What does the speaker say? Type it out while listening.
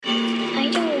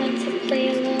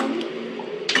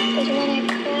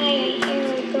I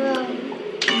hear a groan.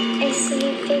 I see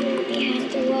a figure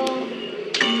behind the wall.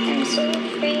 I'm so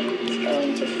afraid it's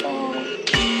going to fall.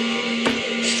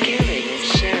 Scaring is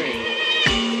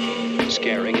sharing.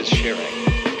 Scaring is sharing.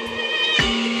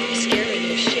 Scaring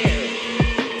is sharing.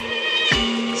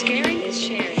 Scaring is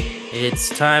sharing. It's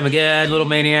time again, Little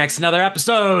Maniacs. Another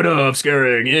episode of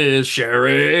Scaring is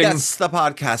Sharing. Yes, the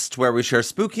podcast where we share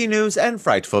spooky news and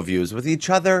frightful views with each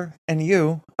other and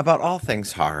you about all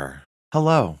things horror.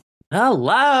 Hello.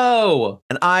 Hello.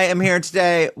 And I am here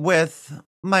today with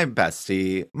my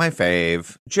bestie, my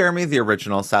fave, Jeremy, the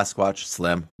original Sasquatch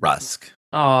Slim Rusk.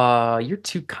 Aw, you're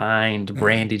too kind,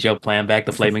 Brandy Joe Planback,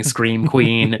 the Flaming Scream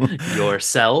Queen,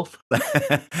 yourself.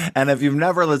 And if you've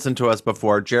never listened to us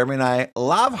before, Jeremy and I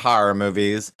love horror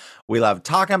movies. We love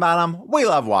talking about them. We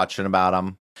love watching about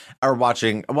them. Or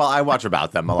watching, well, I watch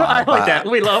about them a lot. I like that.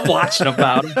 We love watching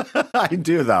about them. I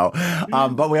do, though.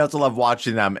 But we also love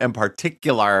watching them. In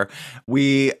particular,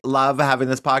 we love having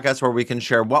this podcast where we can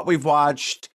share what we've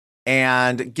watched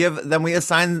and then we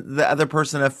assign the other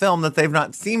person a film that they've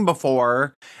not seen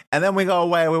before. And then we go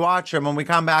away, we watch them, and we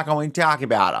come back and we talk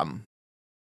about them.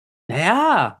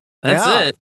 Yeah, that's Yeah,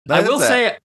 it. that I will is it.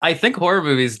 say, I think horror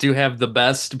movies do have the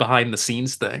best behind the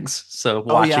scenes things. So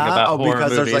watching about horror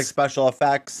because movies. there's like special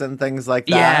effects and things like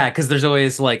that. Yeah, because there's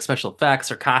always like special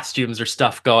effects or costumes or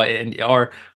stuff going,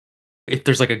 or if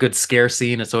there's like a good scare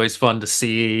scene, it's always fun to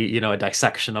see, you know, a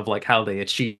dissection of like how they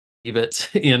achieve it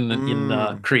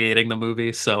in creating the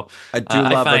movie. So I do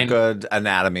love a good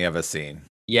anatomy of a scene.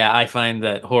 yeah, I find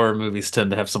that horror movies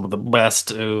tend to have some of the best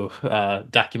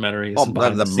documentaries. Oh,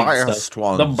 and the behind-the-scenes best stuff.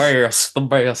 ones. The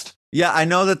best. Yeah, I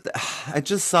know that I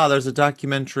just saw there's a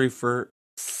documentary for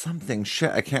something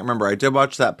shit. I can't remember. I did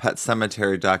watch that Pet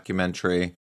Cemetery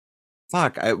documentary.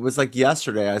 Fuck, it was like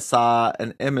yesterday. I saw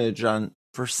an image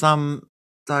for some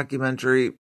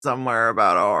documentary somewhere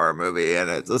about a horror movie and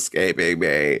it's escaping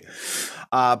me.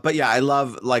 But yeah, I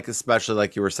love, like, especially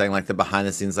like you were saying, like the behind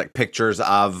the scenes, like pictures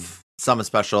of some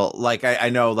special, like I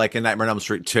know like in Nightmare on Elm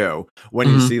Street 2, when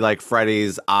you see like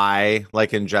Freddy's eye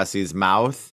like in Jesse's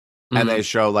mouth, and they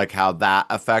show like how that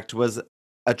effect was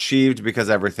achieved because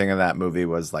everything in that movie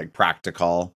was like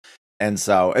practical. And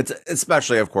so it's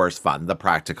especially, of course, fun, the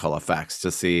practical effects,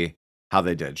 to see how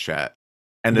they did shit.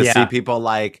 And to see people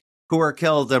like who were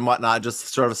killed and whatnot,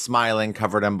 just sort of smiling,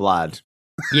 covered in blood.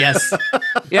 Yes.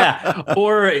 Yeah.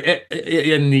 Or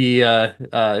in the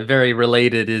very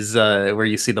related is where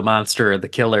you see the monster or the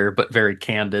killer, but very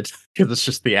candid, because it's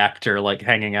just the actor like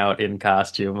hanging out in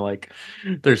costume. Like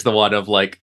there's the one of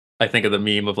like, I think of the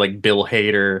meme of like Bill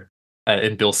Hader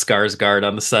and Bill Skarsgård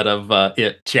on the set of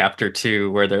It Chapter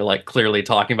 2, where they're like clearly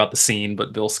talking about the scene,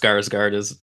 but Bill Skarsgård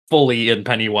is fully in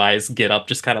Pennywise get up,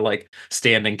 just kind of like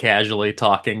standing casually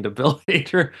talking to Bill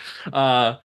Hader.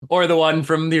 Or the one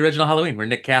from the original Halloween where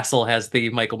Nick Castle has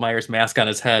the Michael Myers mask on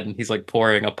his head and he's like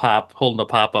pouring a pop, holding a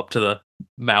pop up to the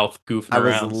mouth, goofing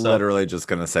around. I was literally just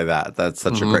going to say that. That's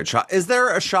such a great shot. Is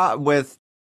there a shot with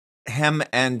him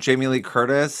and Jamie Lee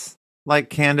Curtis,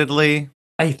 like candidly?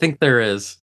 I think there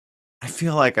is. I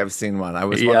feel like I've seen one. I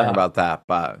was wondering about that,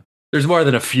 but there's more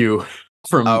than a few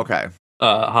from okay.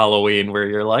 Halloween where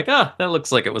you're like, that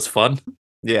looks like it was fun.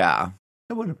 Yeah,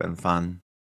 it would have been fun.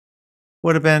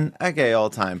 Would have been a gay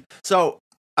old time. So,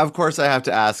 of course, I have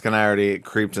to ask, and I already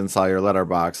creeped and saw your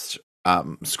Letterboxd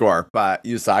score, but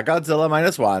you saw Godzilla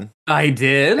 -1. I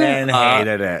did. And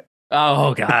hated it.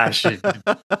 Oh, gosh.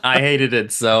 I hated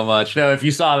it so much. No, if you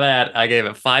saw that, I gave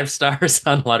it 5 stars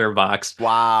on Letterboxd.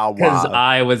 Wow. Because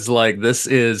I was like, this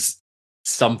is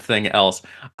something else.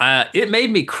 It made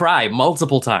me cry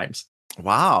multiple times.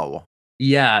 Wow.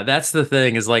 Yeah, that's the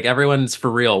thing, is like everyone's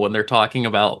for real when they're talking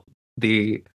about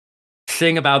the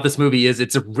thing about this movie is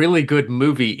it's a really good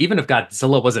movie, even if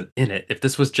Godzilla wasn't in it. If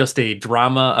this was just a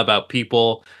drama about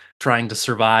people trying to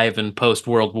survive in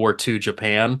post-World War II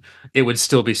Japan, it would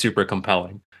still be super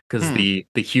compelling. Because the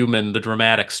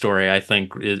dramatic story, I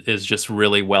think, is just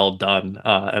really well done.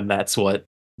 And that's what,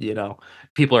 you know,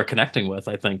 people are connecting with,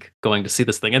 I think, going to see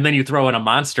this thing. And then you throw in a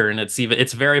monster, and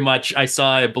it's very much, I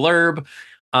saw a blurb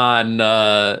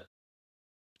on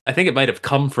I think it might have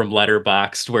come from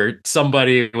Letterboxd, where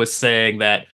somebody was saying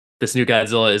that this new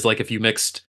Godzilla is like if you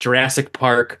mixed Jurassic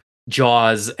Park,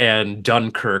 Jaws, and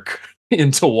Dunkirk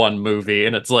into one movie.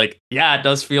 And it's like, yeah, it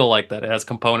does feel like that. It has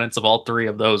components of all 3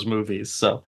 of those movies.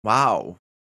 So wow.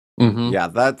 Yeah,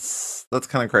 that's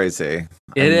kind of crazy.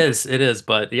 It is.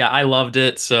 But yeah, I loved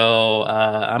it. So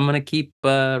I'm going to keep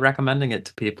recommending it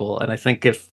to people. And I think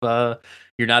if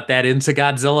you're not that into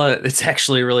Godzilla, it's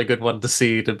actually a really good one to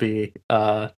see, to be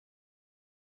brought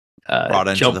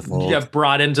into the fold. Yeah,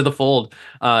 brought into the fold.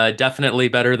 Definitely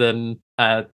better than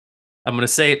I'm gonna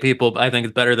say it, people. But I think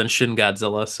it's better than Shin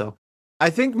Godzilla. So I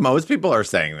think most people are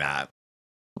saying that.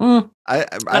 Mm, I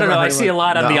I don't know. I haven't see heard a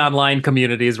lot on the no? online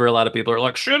communities where a lot of people are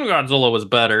like, Shin Godzilla was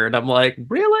better. And I'm like,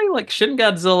 really? Like, Shin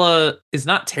Godzilla is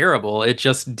not terrible. It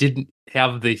just didn't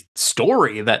have the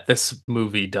story that this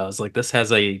movie does. Like, this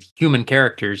has a human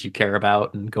characters you care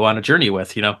about and go on a journey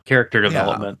with, character Yeah.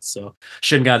 development. So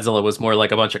Shin Godzilla was more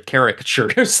like a bunch of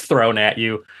caricatures thrown at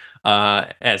you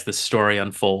as the story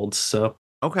unfolds. So,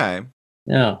 Okay.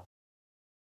 yeah.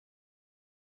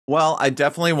 Well, I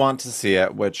definitely want to see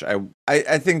it, which I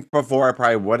think before I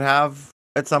probably would have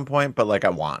at some point, but like I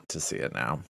want to see it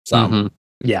now. So, Mhm.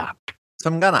 Yeah. so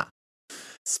I'm gonna.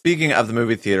 Speaking of the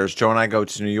movie theaters, Joe and I go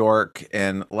to New York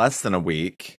in less than a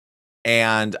week.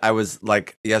 And I was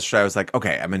like, yesterday, I was like,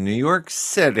 okay, I'm in New York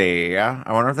City.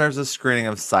 I wonder if there's a screening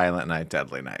of Silent Night,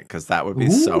 Deadly Night, because that would be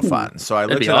so Ooh, fun. So I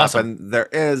that'd looked be it up, awesome. and there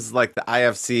is like the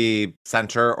IFC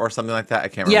Center or something like that. I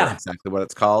can't remember Yeah. exactly what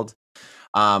it's called.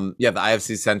 Yeah, the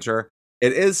IFC Center.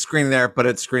 It is screening there, but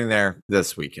it's screening there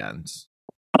this weekend.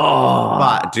 Oh.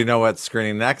 But do you know what's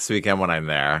screening next weekend when I'm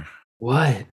there?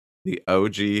 What? The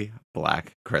OG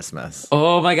Black Christmas.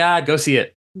 Oh my God, go see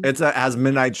it. It has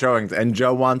midnight showings, and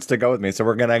Joe wants to go with me, so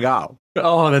we're gonna go.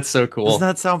 Oh, that's so cool. Doesn't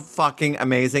that sound fucking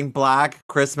amazing? Black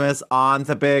Christmas on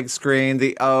the big screen,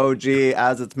 the OG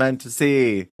as it's meant to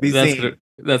be seen.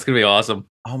 That's gonna be awesome.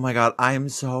 Oh my God, I am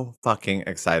so fucking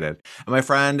excited. And my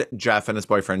friend Jeff and his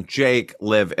boyfriend Jake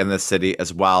live in this city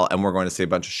as well. And we're going to see a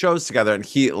bunch of shows together. And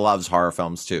he loves horror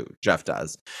films too. Jeff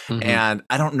does. Mhm. And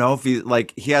I don't know if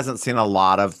he hasn't seen a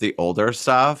lot of the older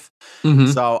stuff.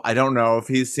 Mhm. So I don't know if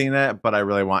he's seen it, but I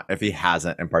really want, if he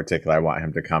hasn't in particular, I want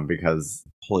him to come because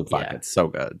holy fuck, Yeah. it's so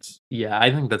good. Yeah,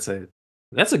 I think that's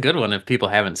a good one if people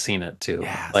haven't seen it too.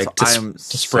 Yeah, Like so to, I am to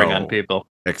spring on so people.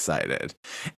 excited.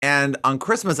 And on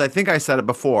Christmas, I think I said it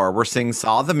before, we're seeing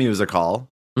Saw the Musical,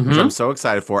 which I'm Mhm. so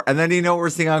excited for. And then you know what we're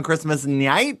seeing on Christmas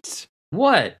night?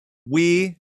 What?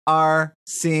 We are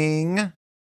seeing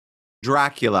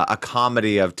Dracula, a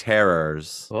comedy of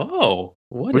terrors, Oh,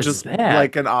 what which is is that?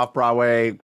 like an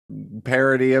off-Broadway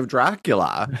parody of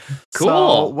Dracula. So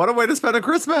Cool. what a way to spend a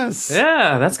Christmas.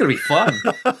 Yeah, that's gonna be fun.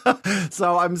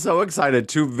 So I'm so excited.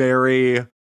 Two very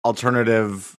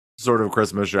alternative sort of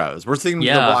Christmas shows. We're seeing the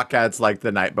Yeah. Rockettes like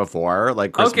the night before,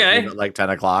 like Christmas Okay. Eve at like 10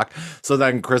 o'clock. So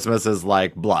then Christmas is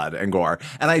like blood and gore.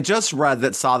 And I just read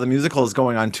that Saw the Musical is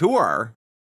going on tour.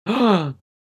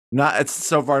 It's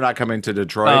so far not coming to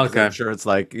Detroit. Oh, 'Cause I'm okay. sure it's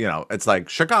like, it's like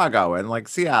Chicago and like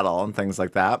Seattle and things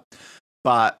like that.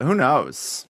 But who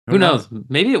knows? Who knows?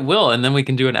 Maybe it will, and then we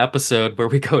can do an episode where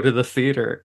we go to the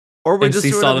theater. Or we And just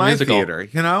see do it Saw at the my Musical. theater,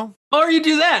 you know? Or you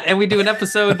do that, and we do an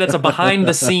episode that's a behind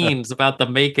the scenes about the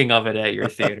making of it at your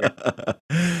theater.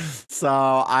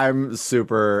 So I'm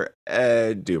super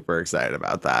duper excited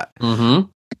about that. Mm-hmm.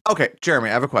 Okay, Jeremy,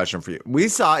 I have a question for you. We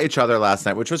saw each other last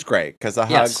night, which was great because a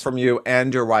hug Yes. from you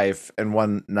and your wife in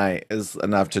one night is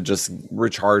enough to just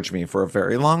recharge me for a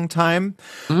very long time.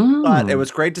 But it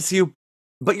was great to see you.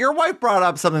 But your wife brought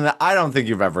up something that I don't think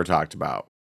you've ever talked about.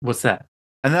 What's that?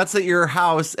 And that's that your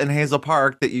house in Hazel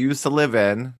Park that you used to live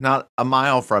in, not a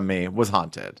mile from me, was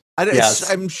haunted.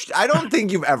 Yes. I don't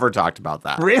think you've ever talked about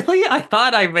that. Really? I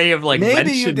thought I may have Maybe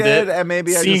mentioned you did, it. and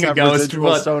maybe I seeing just a have ghost,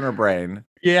 residual but- stoner brain.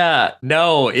 Yeah,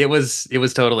 no, it was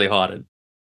totally haunted.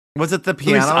 Was it the least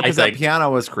piano? I Because that think.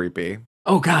 piano was creepy.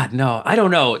 Oh God, no, I don't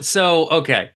know. So,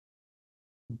 okay,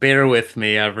 bear with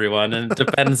me, everyone, and it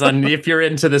depends on if you're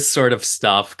into this sort of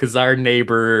stuff. Because our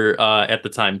neighbor at the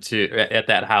time, too, at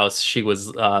that house, she was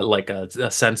like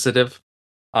a sensitive.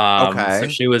 Okay. So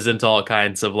she was into all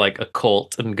kinds of like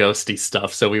occult and ghosty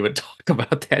stuff. So we would talk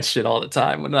about that shit all the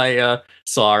time when I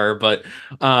saw her. But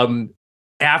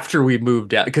after we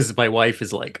moved out, because my wife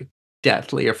is like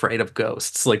deathly afraid of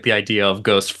ghosts, like the idea of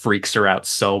ghosts freaks her out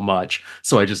so much.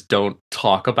 So I just don't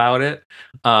talk about it.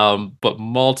 But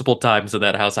multiple times in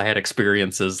that house, I had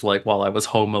experiences like while I was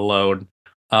home alone.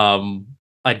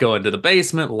 I'd go into the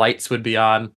basement, lights would be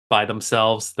on by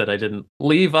themselves that I didn't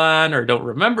leave on or don't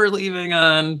remember leaving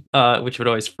on, which would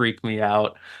always freak me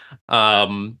out.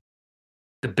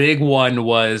 The big one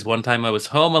was one time I was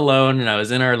home alone and I was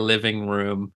in our living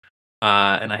room,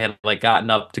 and I had like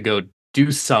gotten up to go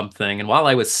do something. And while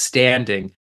I was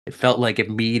standing, it felt like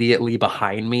immediately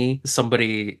behind me,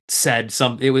 somebody said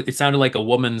something. It sounded like a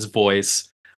woman's voice.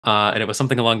 And it was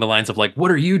something along the lines of like, "What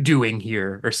are you doing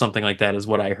here?" or something like that is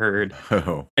what I heard.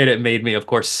 Oh. And it made me, of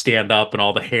course, stand up, and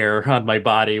all the hair on my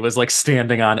body was like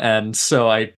standing on end. So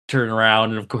I turned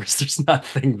around, and of course, there's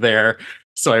nothing there.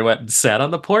 So I went and sat on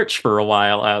the porch for a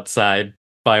while outside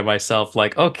by myself,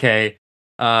 like, okay,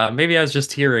 Maybe I was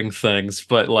just hearing things,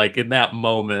 but like in that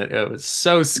moment, it was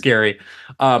so scary.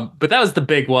 But that was the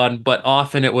big one. But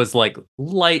often it was like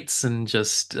lights and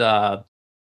just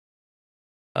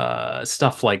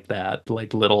stuff like that,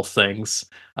 like little things.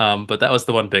 But that was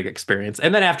the one big experience.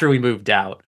 And then after we moved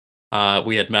out,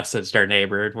 we had messaged our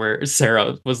neighbor where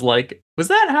Sarah was like, "Was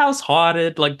that house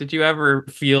haunted? Like, did you ever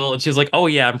feel?" And she was like, "Oh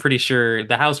yeah, I'm pretty sure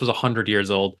the house was 100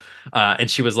 years old." And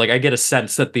she was like, "I get a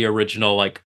sense that the original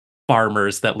like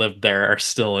farmers that lived there are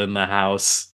still in the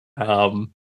house." And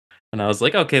I was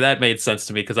like, "Okay, that made sense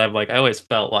to me," because I'm like, I always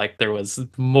felt like there was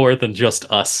more than just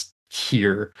us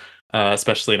here,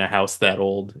 especially in a house that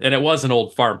old. And it was an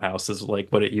old farmhouse, is like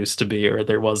what it used to be, or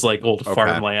there was like old Okay.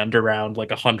 farmland around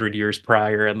like 100 years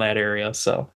prior in that area.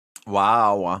 So,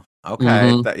 Wow. Okay.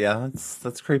 Mhm.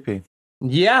 That's creepy.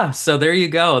 Yeah, so there you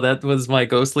go. That was my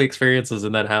ghostly experiences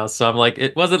in that house. So I'm like,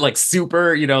 it wasn't like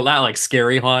super, not like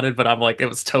scary haunted, but I'm like, it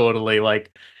was totally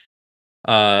like,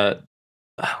 uh,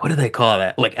 what do they call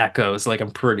that? Like echoes. Like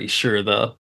I'm pretty sure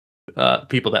the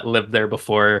people that lived there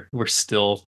before were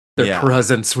still, their Yeah.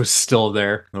 presence was still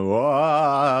there.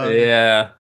 Whoa. Yeah.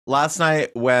 Last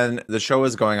night when the show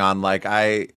was going on, like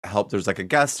I help, there's like a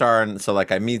guest star, and so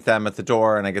like I meet them at the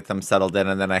door and I get them settled in,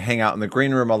 and then I hang out in the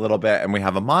green room a little bit, and we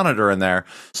have a monitor in there.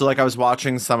 So like I was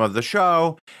watching some of the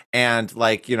show, and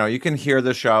like you can hear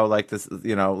the show, like this,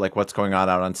 like what's going on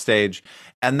out on stage,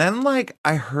 and then like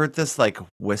I heard this like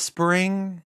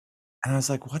whispering. And I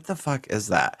was like, what the fuck is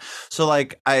that? So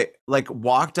like I like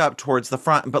walked up towards the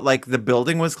front, but like the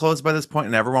building was closed by this point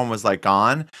and everyone was like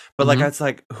gone. But like I Hmm. was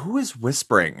like, who is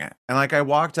whispering? And like I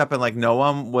walked up and like no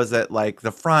one was at like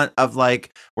the front of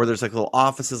like where there's like little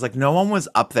offices. Like no one was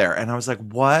up there. And I was like,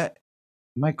 what?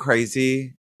 Am I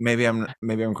crazy? Maybe I'm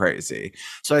crazy.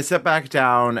 So I sit back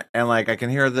down and like I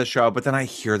can hear the show, but then I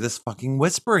hear this fucking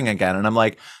whispering again. And I'm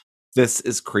like, this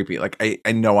is creepy. Like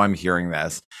I know I'm hearing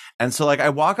this. And so like I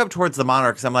walk up towards the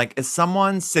monitor because I'm like, is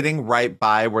someone sitting right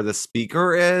by where the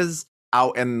speaker is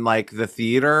out in like the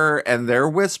theater and they're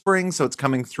whispering so it's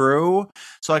coming through?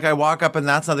 So like I walk up and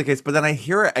that's not the case. But then I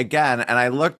hear it again and I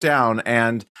look down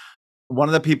and one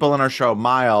of the people in our show,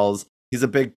 Miles, he's a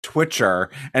big Twitcher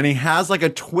and he has like a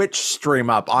Twitch stream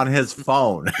up on his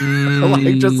phone.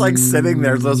 Like just like sitting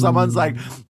there. So someone's like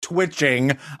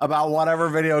twitching about whatever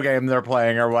video game they're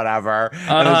playing or whatever.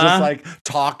 And it's just Uh-huh. like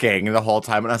talking the whole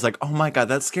time. And I was like, oh my God,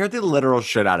 that scared the literal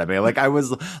shit out of me. Like I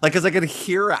was like, cause I could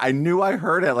hear it. I knew I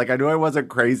heard it. Like I knew I wasn't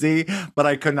crazy, but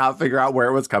I could not figure out where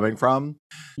it was coming from.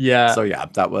 Yeah. So yeah,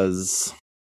 that's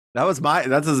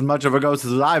as much of a ghost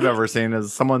as I've ever seen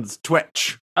as someone's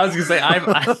Twitch. I was gonna say I've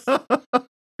done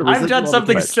Residual of a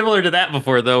something Twitch. similar to that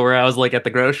before though, where I was like at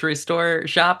the grocery store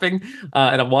shopping,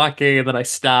 and I'm walking, and then I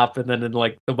stop, and then in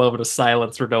like the moment of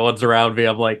silence where no one's around me,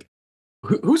 I'm like,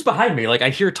 Who's behind me? Like I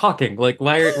hear talking. Like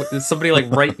is somebody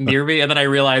like right near me?" And then I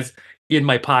realize in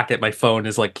my pocket my phone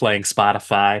is like playing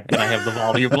Spotify, and I have the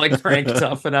volume like cranked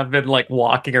up, and I've been like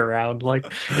walking around like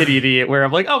an idiot, where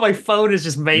I'm like, "Oh, my phone is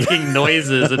just making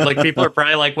noises," and like people are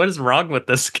probably like, "What is wrong with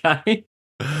this guy?"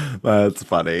 That's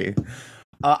funny.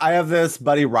 I have this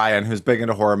buddy Ryan who's big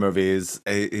into horror movies.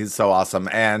 He's so awesome.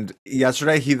 And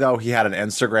yesterday he had an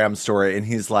Instagram story and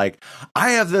he's like,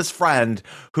 I have this friend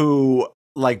who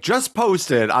like just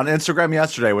posted on Instagram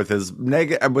yesterday with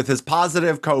his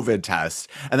positive COVID test.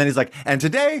 And then he's like, and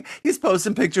today he's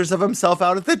posting pictures of himself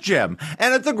out at the gym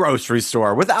and at the grocery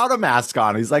store without a mask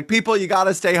on. He's like, people, you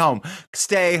gotta stay home.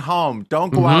 Stay home.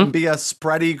 Don't go out and be a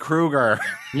Freddy Krueger.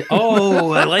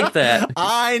 Oh, I like that.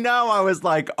 I know. I was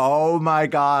like, oh my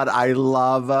God, I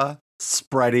love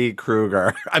Spready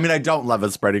Krueger. I mean, I don't love a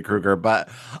Spready Krueger, but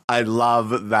I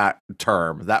love that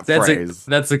term, that phrase.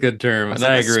 That's a good term, and like,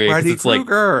 I agree because Spready it's like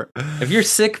Krueger. if you're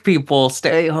sick, people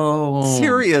stay home.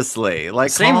 Seriously,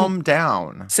 like Same calm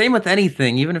down. Same with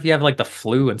anything, even if you have like the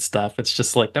flu and stuff. It's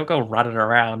just like don't go running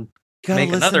around You gotta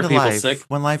making listen other to people life sick.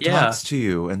 when life Yeah, talks to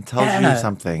you and tells you yeah,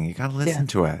 something. You gotta listen yeah.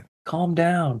 to it. Calm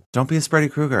down. Don't be a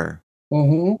Spready Krueger.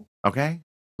 Mm-hmm. Okay.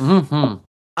 Mm-hmm.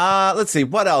 Let's see.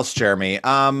 What else, Jeremy?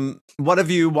 What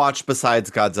have you watched besides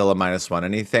Godzilla -1?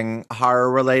 Anything horror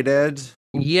related?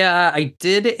 Yeah, I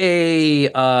did a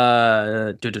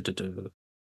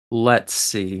let's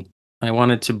see. I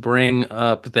wanted to bring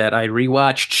up that I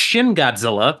rewatched Shin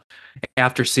Godzilla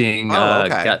after seeing Oh,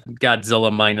 okay.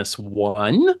 Godzilla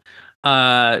 -1.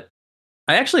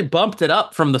 I actually bumped it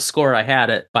up from the score I had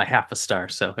it by half a star,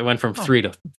 so it went from 3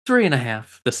 to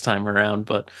 3.5 this time around.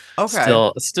 But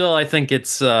Okay. still, I think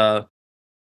it's -1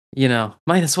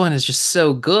 is just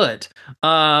so good.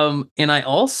 And I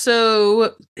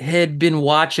also had been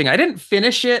watching. I didn't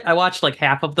finish it. I watched like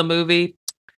half of the movie.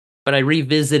 but I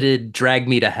revisited Drag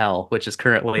Me to Hell, which is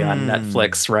currently on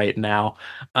Netflix right now.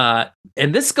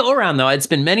 And this go around, though, it's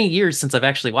been many years since I've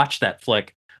actually watched that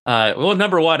flick. Well,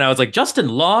 number one, I was like, Justin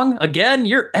Long, again,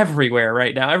 you're everywhere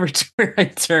right now. Everywhere I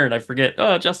turn, I forget,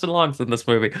 oh, Justin Long's in this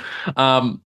movie.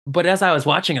 But as I was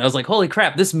watching it, I was like, holy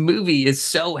crap, this movie is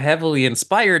so heavily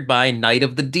inspired by Night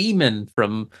of the Demon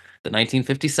from the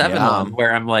 1957 one,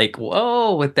 where I'm like,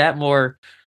 whoa, with that more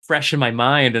fresh in my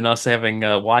mind and us having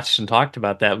watched and talked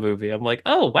about that movie, I'm like,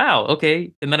 oh, wow,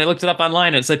 okay. And then I looked it up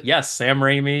online and it said, yes, Sam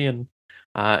Raimi. And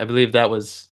I believe that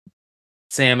was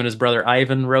Sam and his brother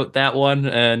Ivan wrote that one.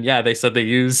 And yeah, they said they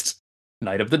used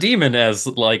Night of the Demon as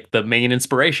like the main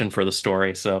inspiration for the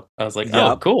story. So I was like,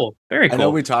 oh, cool. Very cool. I know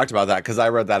we talked about that because I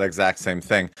read that exact same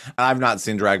thing. I've not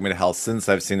seen Drag Me to Hell since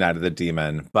I've seen Night of the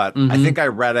Demon, but I think I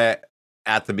read it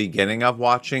at the beginning of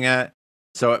watching it.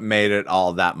 So it made it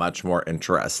all that much more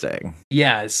interesting.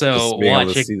 Yeah, so just being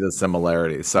able to see the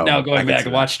similarities. So now going back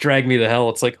and watch Drag Me to Hell,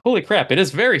 it's like, holy crap, it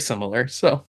is very similar.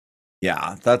 So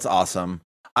yeah, that's awesome.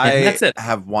 That's it.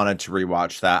 Have wanted to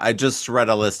rewatch that. I just read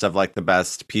a list of like the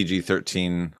best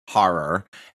PG-13 horror,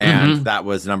 and that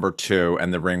was number 2,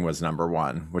 and The Ring was number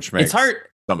 1, which makes so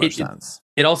much sense.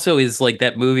 It also is like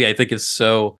that movie. I think is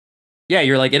so. Yeah,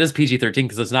 you're like, it is PG-13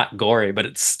 because it's not gory, but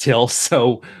it's still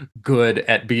so good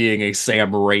at being a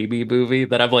Sam Raimi movie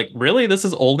that I'm like, really? This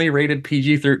is only rated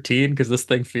PG-13 because this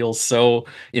thing feels so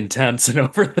intense and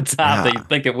over the top that you'd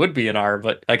think it would be an R,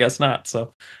 but I guess not.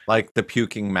 So, like the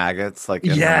puking maggots, like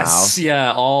in the mouth.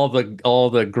 Yeah, all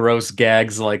the gross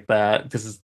gags like that.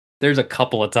 Because there's a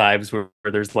couple of times where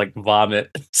there's like vomit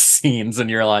scenes, and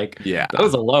you're like, yeah,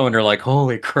 those alone are like,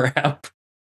 holy crap.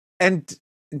 And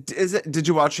did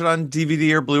you watch it on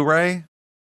DVD or Blu-ray?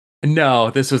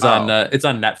 No, this was on it's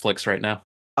on Netflix right now.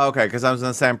 Okay, because I was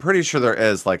gonna say I'm pretty sure there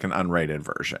is like an unrated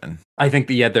version. I think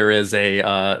there is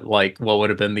a like what would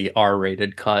have been the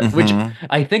R-rated cut, which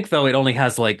I think though it only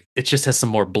has like it just has some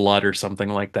more blood or something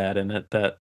like that in it.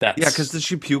 That's because did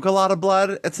she puke a lot of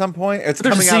blood at some point? It's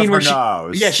coming out of her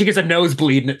nose. Yeah, she gets a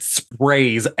nosebleed and it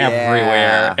sprays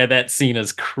everywhere, and that scene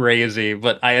is crazy.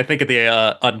 But I think at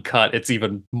the uncut, it's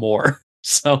even more.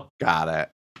 So got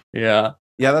it. Yeah,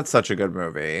 that's such a good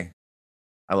movie.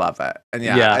 I love it, and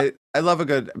I love a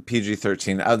good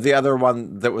PG-13. The other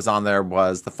one that was on there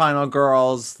was The Final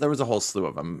Girls. There was a whole slew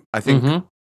of them. I think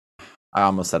I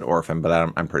almost said Orphan, but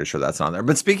I'm pretty sure that's on there.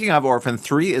 But speaking of Orphan,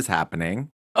 3 is happening.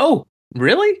 Oh,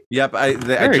 really? Yep, I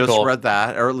just read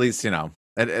that, or at least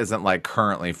it isn't like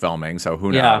currently filming, so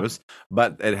who knows?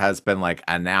 But it has been like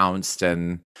announced,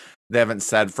 and they haven't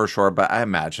said for sure. But I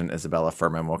imagine Isabella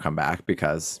Fuhrman will come back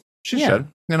because she should.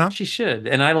 She should.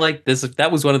 And I like this.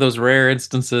 That was one of those rare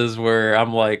instances where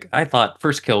I'm like, I thought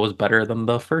First Kill was better than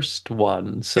the first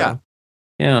one. So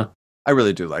yeah. I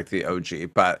really do like the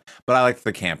OG, but I like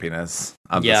the campiness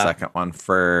of the second one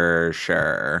for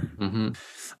sure.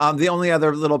 The only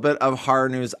other little bit of horror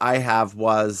news I have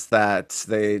was that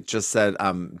they just said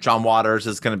John Waters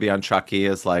is going to be on Chucky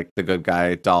as like the good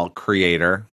guy doll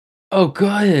creator. Oh,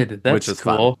 good. That's which is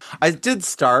cool. Fun. I did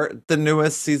start the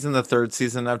newest season, the 3rd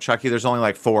season of Chucky. There's only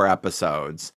like 4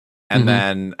 episodes. And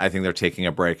then I think they're taking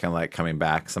a break and like coming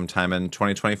back sometime in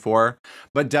 2024.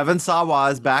 But Devon Sawa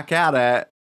is back at it.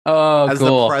 Oh, as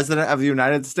the president of the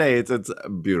United States. It's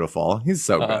beautiful. He's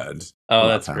so good. Oh,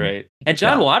 that's great. And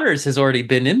John Waters has already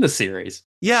been in the series.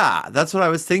 Yeah, that's what I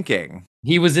was thinking.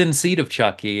 He was in Seed of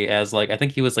Chucky as like, I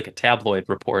think he was like a tabloid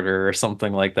reporter or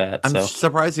something like that. I'm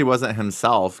surprised he wasn't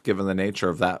himself, given the nature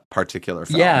of that particular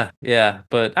film. Yeah.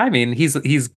 But I mean, he's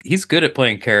good at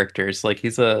playing characters. Like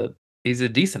he's a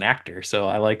decent actor. So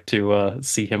I like to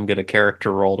see him get a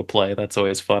character role to play. That's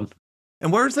always fun.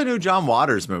 And where's the new John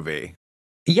Waters movie?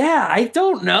 Yeah, I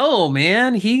don't know,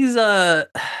 man. He's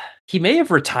he may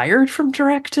have retired from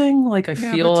directing. Like I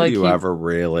feel like you ever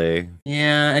really?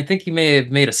 Yeah, I think he may have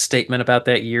made a statement about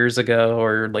that years ago,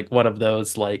 or like one of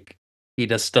those like he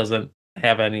just doesn't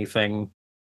have anything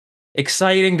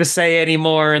exciting to say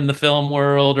anymore in the film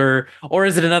world, or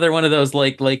is it another one of those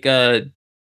like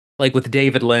with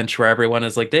David Lynch, where everyone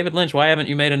is like, David Lynch, why haven't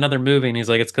you made another movie? And he's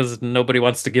like, it's because nobody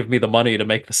wants to give me the money to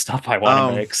make the stuff I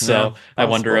want to make. So I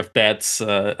wonder if that's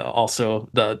also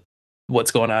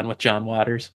what's going on with John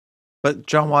Waters. But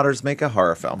John Waters, make a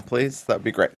horror film, please. That'd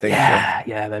be great. Thank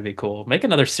you. Yeah, that'd be cool. Make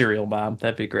another Serial Mom.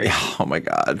 That'd be great. Oh my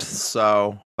God.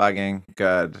 So fucking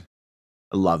good.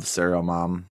 I love Serial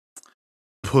Mom.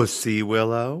 Pussy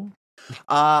Willow.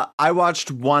 I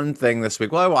watched one thing this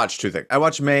week. Well, I watched 2 things. I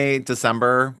watched May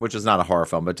December, which is not a horror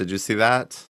film, but did you see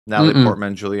that? Natalie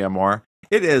Portman, Julianne Moore.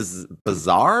 It is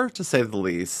bizarre to say the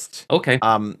least. Okay.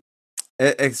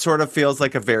 It sort of feels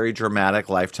like a very dramatic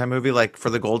Lifetime movie. Like for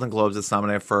the Golden Globes, it's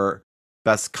nominated for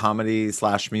Best Comedy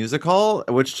 / Musical,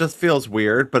 which just feels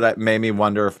weird. But it made me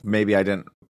wonder if maybe I didn't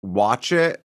watch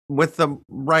it with the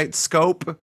right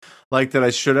scope. Like that I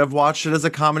should have watched it as a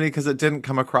comedy because it didn't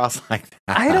come across like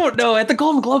that. I don't know. At the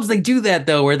Golden Globes, they do that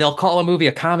though, where they'll call a movie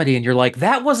a comedy, and you're like,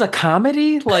 "That was a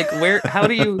comedy." Like, where? How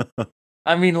do you?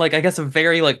 I mean, like, I guess a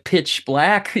very like Pitch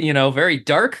Black, very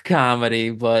dark comedy,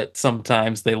 but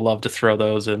sometimes they love to throw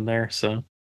those in there. So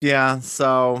Yeah,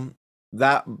 so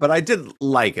but I did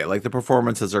like it. Like the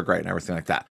performances are great and everything like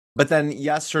that. But then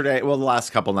yesterday, well, the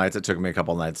last couple nights, it took me a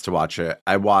couple nights to watch it.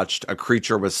 I watched A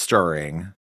Creature Was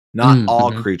Stirring. Not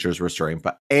all creatures were stirring,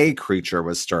 but A Creature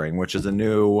Was Stirring, which is the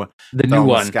new new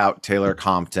one. Scout Taylor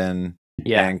Compton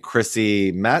and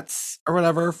Chrissy Metz or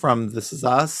whatever from This Is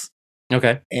Us.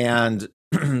 Okay. And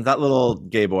that little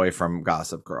gay boy from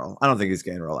Gossip Girl. I don't think he's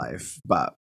gay in real life,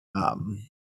 but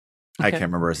I can't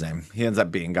remember his name. He ends up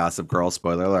being Gossip Girl,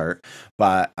 spoiler alert.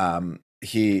 But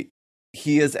he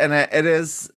is, and it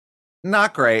is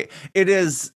not great. It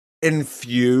is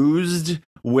infused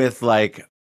with like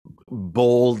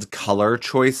bold color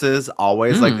choices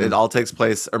always. Like it all takes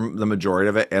place, or the majority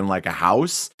of it, in like a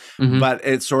house, but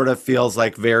it sort of feels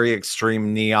like very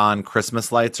extreme neon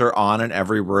Christmas lights are on in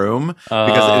every room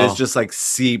because it is just like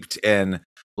seeped in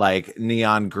like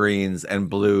neon greens and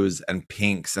blues and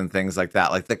pinks and things like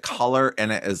that. Like the color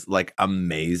in it is like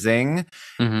amazing.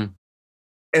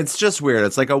 It's just weird.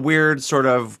 It's like a weird sort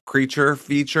of creature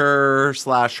feature /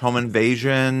 home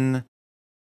invasion.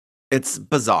 It's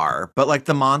bizarre, but like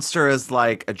the monster is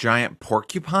like a giant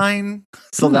porcupine.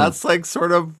 So that's like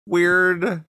sort of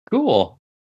weird. Cool.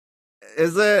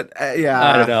 Is it? Yeah.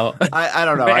 I don't know. I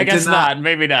don't know. I guess not.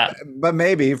 Maybe not. But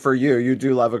maybe for you, you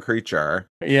do love a creature.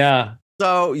 Yeah.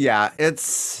 So yeah,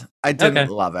 I didn't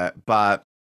love it, but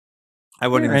I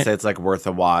wouldn't even say it's like worth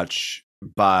a watch.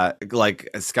 But like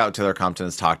Scout Taylor Compton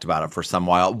has talked about it for some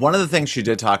while. One of the things she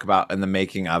did talk about in the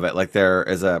making of it, like there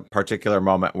is a particular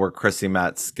moment where Chrissy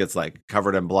Metz gets like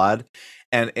covered in blood,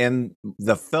 and in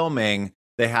the filming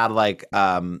they had like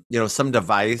some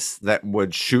device that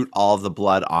would shoot all of the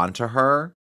blood onto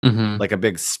her, like a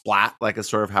big splat, like a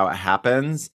sort of how it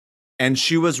happens. And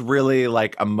she was really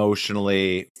like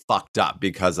emotionally fucked up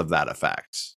because of that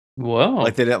effect. Whoa!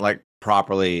 Like they didn't like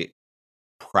properly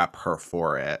prep her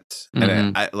for it,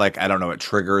 and I don't know, it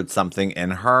triggered something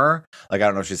in her. Like I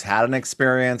don't know if she's had an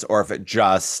experience or if it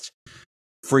just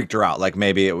freaked her out. Like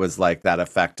maybe it was like that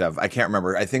effect of, I can't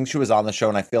remember. I think she was on the show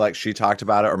and I feel like she talked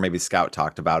about it, or maybe Scout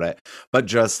talked about it, but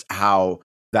just how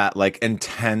that like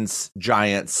intense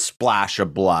giant splash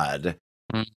of blood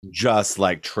just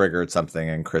like triggered something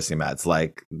in Chrissy Metz,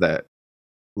 like that,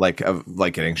 like of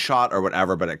like getting shot or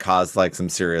whatever, but it caused like some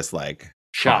serious like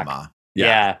shock. Trauma.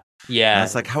 Yeah. And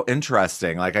it's like, how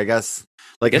interesting. Like, I guess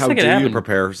like, how do you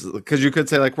prepare? Because you could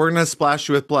say like, we're going to splash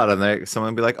you with blood, and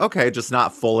someone would be like, okay, just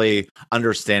not fully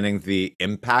understanding the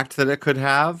impact that it could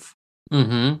have.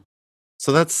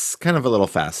 So that's kind of a little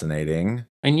fascinating.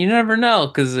 And you never know,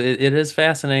 because it is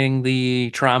fascinating,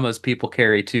 the traumas people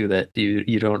carry too, that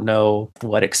you don't know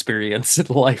what experience in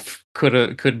life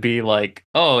could be like.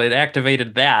 Oh, it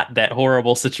activated that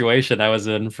horrible situation I was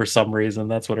in for some reason.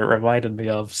 That's what it reminded me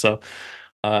of. So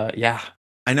yeah,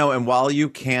 I know. And while you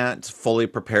can't fully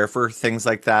prepare for things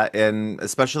like that, and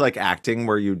especially like acting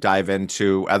where you dive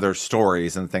into other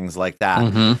stories and things like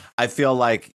that, I feel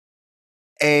like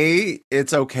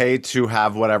it's okay to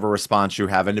have whatever response you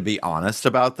have and to be honest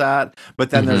about that.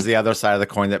 But then there's the other side of the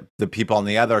coin, that the people on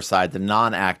the other side, the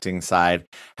non-acting side,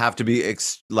 have to be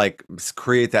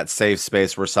create that safe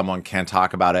space where someone can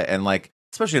talk about it. And like,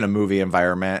 especially in a movie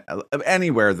environment,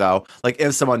 anywhere though, like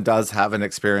if someone does have an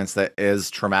experience that is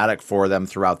traumatic for them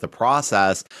throughout the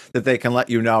process, that they can let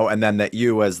you know, and then that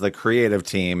you as the creative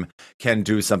team can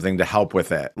do something to help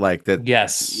with it. Like that,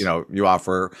 yes, you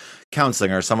offer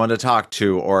counseling or someone to talk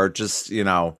to, or just,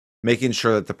 making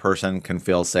sure that the person can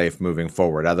feel safe moving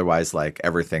forward. Otherwise, like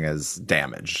everything is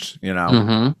damaged,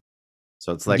 So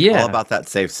it's like all about that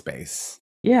safe space.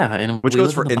 Yeah. And which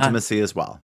goes for intimacy as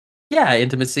well. Yeah,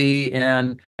 intimacy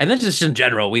and then just in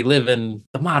general, we live in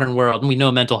the modern world, and we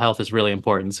know mental health is really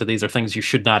important. So these are things you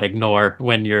should not ignore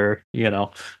when you're,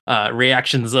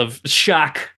 reactions of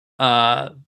shock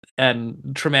and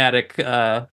traumatic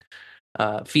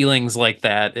feelings like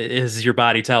that. Is your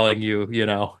body telling you,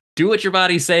 do what your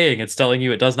body's saying? It's telling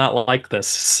you it does not like this.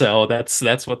 So that's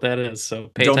what that is.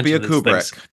 So don't be a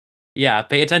Kubrick. Yeah,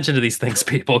 pay attention to these things,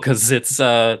 people, because it's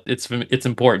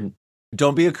important.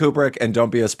 Don't be a Kubrick, and don't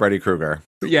be a Freddy Krueger.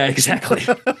 Yeah, exactly.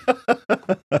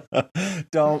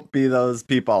 Don't be those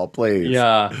people, please.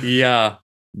 Yeah.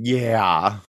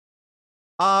 Yeah.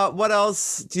 What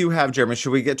else do you have, Jeremy?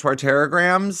 Should we get to our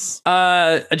teragrams?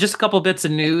 Just a couple bits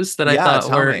of news that I Yeah, thought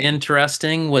tell were me.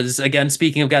 interesting was, again,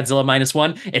 speaking of Godzilla minus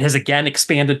one, it has again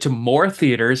expanded to more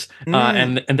theaters,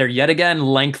 and they're yet again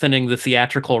lengthening the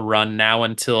theatrical run now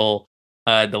until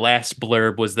the last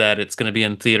blurb was that it's going to be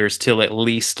in theaters till at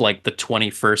least like the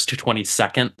 21st to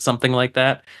 22nd, something like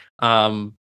that.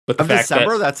 But the Of fact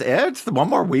December, that, that's it? One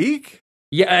more week?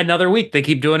 yeah, another week. They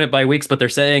keep doing it by weeks, but they're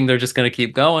saying they're just going to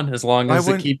keep going as long Why as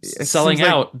it wouldn't- keeps it selling seems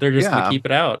like- out. They're just going yeah. to keep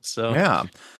it out. So Yeah.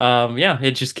 yeah,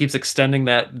 it just keeps extending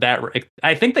that.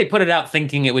 I think they put it out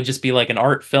thinking it would just be like an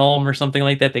art film or something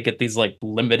like that. They get these like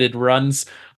limited runs.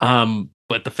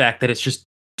 But the fact that it's just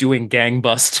doing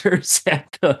gangbusters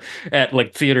at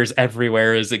like theaters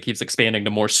everywhere as it keeps expanding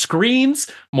to more screens,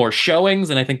 more showings,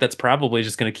 and I think that's probably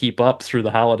just going to keep up through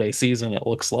the holiday season. It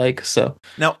looks like so.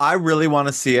 Now, I really want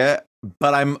to see it,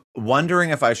 but I'm wondering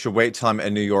if I should wait till I'm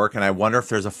in New York, and I wonder if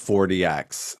there's a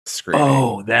 40X screening.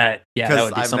 Oh, that would be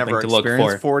I've something never to look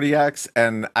for. experienced 40X,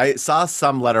 and I saw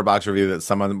some Letterboxd review that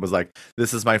someone was like,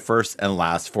 "This is my first and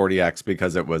last 40X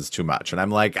because it was too much," and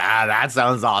I'm like, that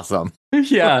sounds awesome.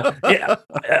 Yeah.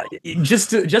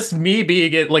 Just me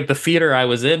being at like the theater I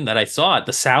was in that I saw it,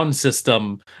 the sound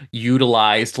system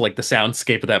utilized like the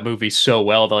soundscape of that movie so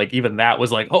well that like even that was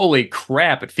like, holy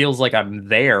crap, it feels like I'm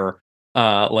there.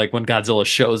 Like when Godzilla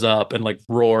shows up and like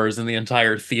roars and the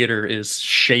entire theater is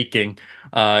shaking.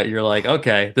 You're like,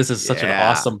 okay, this is such an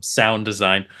awesome sound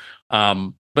design.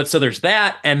 But so there's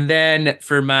that, and then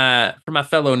for my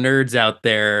fellow nerds out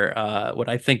there, what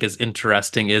I think is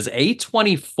interesting is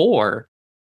A24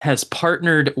 has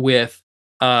partnered with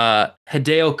Hideo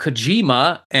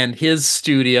Kojima and his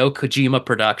studio Kojima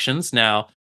Productions. Now,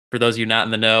 for those of you not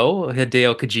in the know,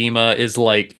 Hideo Kojima is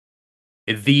like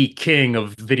the king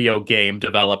of video game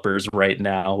developers right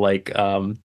now. Like,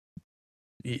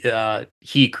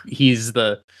 he's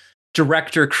the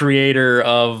director creator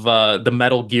of the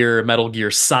Metal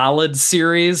Gear Solid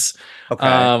series,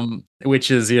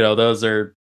 which is, those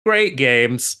are great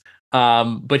games.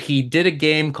 But he did a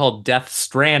game called Death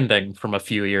Stranding from a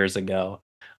few years ago,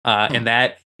 and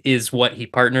that is what he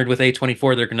partnered with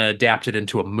A24. They're going to adapt it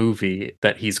into a movie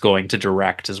that he's going to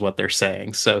direct, is what they're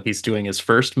saying. So he's doing his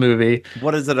first movie.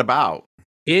 What is it about?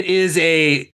 It is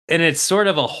and it's sort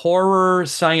of a horror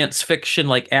science fiction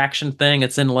like action thing.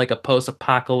 It's in like a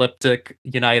post-apocalyptic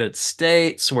United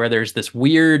States where there's this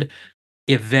weird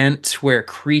event where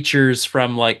creatures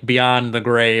from like beyond the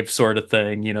grave sort of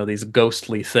thing, these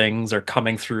ghostly things are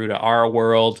coming through to our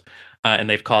world, and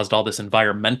they've caused all this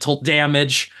environmental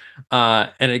damage.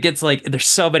 And it gets like, there's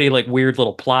so many like weird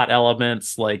little plot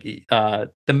elements. Like the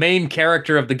main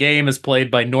character of the game is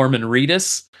played by Norman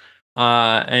Reedus.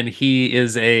 And he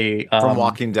is from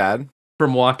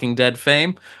Walking Dead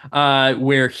fame,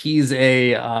 where he's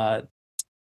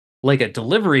like a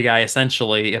delivery guy,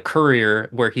 essentially a courier,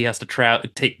 where he has to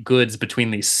take goods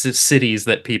between these cities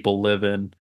that people live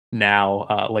in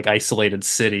now, like isolated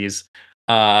cities.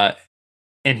 And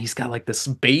he's got like this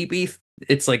baby.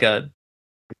 It's like a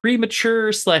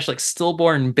premature / like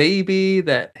stillborn baby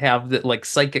that have the like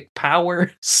psychic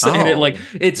powers. And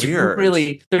it's weird.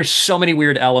 Really, there's so many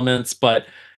weird elements, but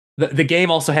the game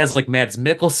also has like Mads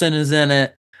Mikkelsen is in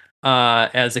it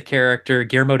as a character.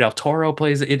 Guillermo del Toro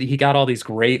plays it. He got all these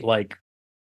great like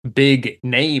big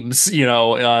names,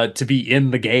 to be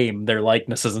in the game, their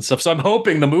likenesses and stuff. So I'm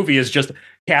hoping the movie is just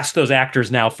cast those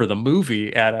actors now for the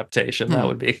movie adaptation. That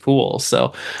would be cool.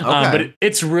 So, but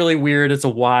it's really weird. It's a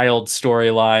wild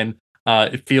storyline.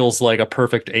 It feels like a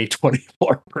perfect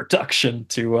A24 production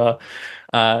to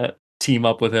team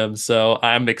up with him. So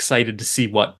I'm excited to see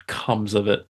what comes of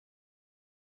it.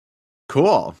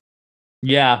 Cool.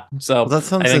 Yeah. So that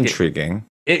sounds intriguing.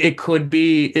 It could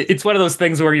be. It's one of those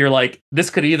things where you're like, this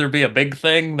could either be a big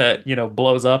thing that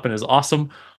blows up and is awesome,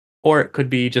 or it could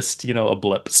be just a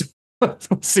blip. We'll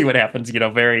see what happens.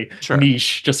 Very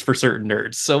niche, just for certain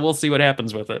nerds. So we'll see what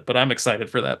happens with it. But I'm excited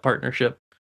for that partnership.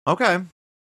 Okay.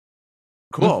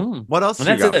 Cool. Mm-hmm. What else do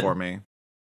you got for me?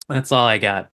 That's all I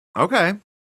got. Okay.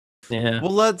 Yeah. Well,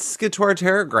 let's get to our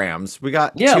teragrams. We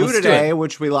got 2 today,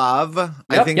 which we love.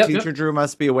 I think Teacher Drew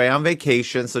must be away on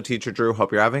vacation. So, Teacher Drew,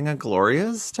 hope you're having a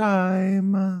glorious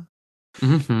time.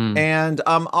 Mm-hmm. And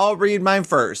I'll read mine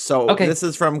first. So, this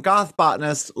is from goth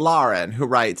botanist Lauren, who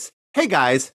writes, "Hey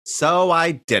guys, so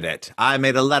I did it. I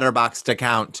made a Letterboxd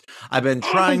account. I've been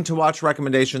trying to watch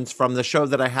recommendations from the show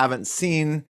that I haven't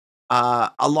seen,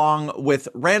 along with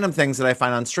random things that I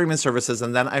find on streaming services,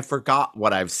 and then I forgot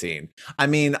what I've seen. I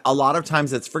mean, a lot of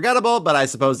times it's forgettable, but I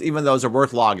suppose even those are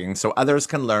worth logging so others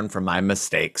can learn from my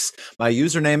mistakes. My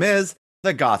username is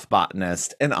the Goth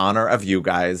Botanist, in honor of you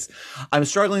guys. I'm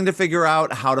struggling to figure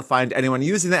out how to find anyone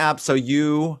using the app, so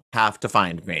you have to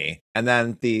find me. And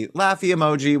then the laughy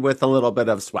emoji with a little bit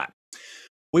of sweat.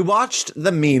 We watched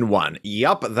The Mean One.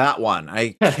 Yup, that one.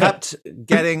 I kept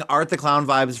getting Art the Clown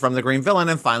vibes from the Green Villain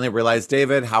and finally realized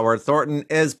David Howard Thornton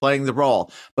is playing the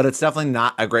role. But it's definitely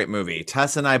not a great movie.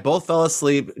 Tess and I both fell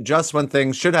asleep just when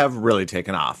things should have really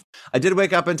taken off. I did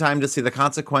wake up in time to see the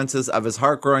consequences of his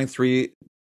heart growing three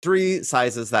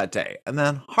sizes that day. And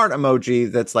then heart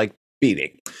emoji that's like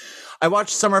beating. I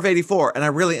watched Summer of '84 and I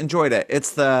really enjoyed it.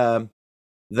 It's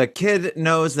the kid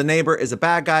knows the neighbor is a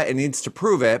bad guy and needs to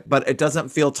prove it, but it doesn't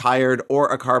feel tired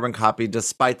or a carbon copy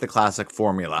despite the classic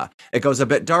formula. It goes a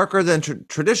bit darker than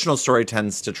traditional story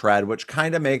tends to tread, which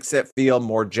kind of makes it feel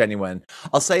more genuine.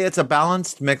 I'll say it's a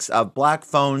balanced mix of Black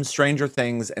Phone, Stranger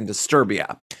Things, and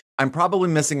Disturbia. I'm probably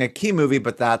missing a key movie,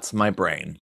 but that's my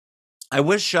brain. I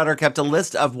wish Shudder kept a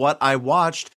list of what I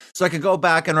watched so I could go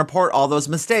back and report all those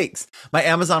mistakes. My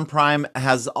Amazon Prime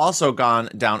has also gone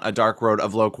down a dark road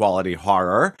of low-quality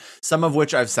horror, some of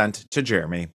which I've sent to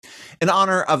Jeremy. In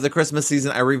honor of the Christmas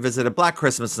season, I revisited Black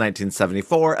Christmas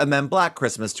 1974 and then Black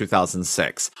Christmas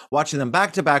 2006. Watching them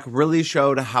back-to-back really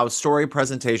showed how story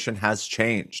presentation has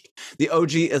changed. The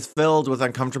OG is filled with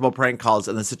uncomfortable prank calls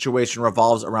and the situation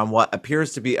revolves around what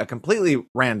appears to be a completely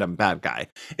random bad guy.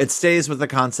 It stays with the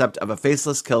concept of a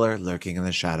faceless killer lurking in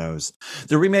the shadows.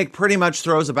 The remake pretty much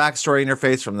throws a backstory in your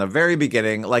face from the very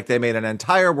beginning, like they made an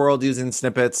entire world using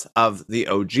snippets of the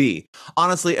OG.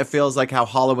 Honestly, it feels like how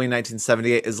Halloween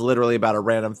 1978 is literally about a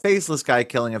random faceless guy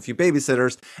killing a few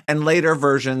babysitters, and later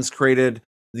versions created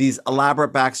these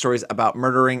elaborate backstories about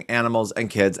murdering animals and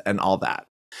kids and all that.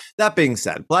 That being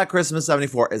said, Black Christmas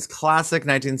 74 is classic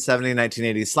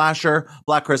 1970-1980 slasher.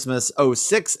 Black Christmas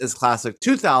 06 is classic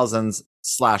 2000s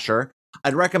slasher.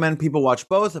 I'd recommend people watch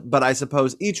both, but I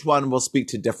suppose each one will speak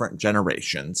to different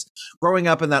generations. Growing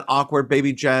up in that awkward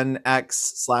baby Gen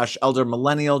X / elder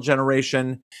millennial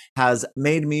generation has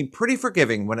made me pretty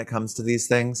forgiving when it comes to these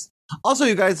things. Also,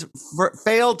 you guys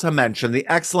failed to mention the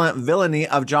excellent villainy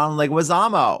of John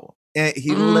Leguizamo.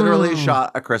 He literally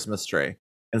shot a Christmas tree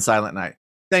in Silent Night.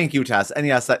 Thank you, Tess. And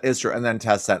yes, that is true. And then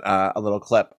Tess sent a little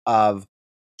clip of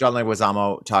John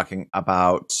Leguizamo talking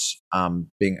about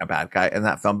being a bad guy in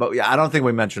that film. But yeah, I don't think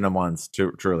we mentioned him once,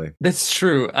 truly. That's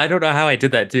true. I don't know how I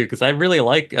did that too, because I really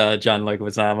like John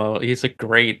Leguizamo. He's a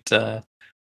great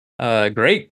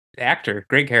actor,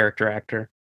 great character actor.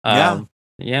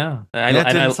 Yeah.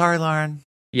 Sorry, Lauren.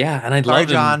 Yeah, and I Sorry, love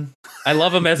John. I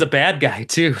love him as a bad guy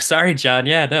too. Sorry, John.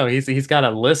 Yeah, no, he's got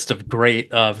a list of great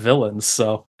villains.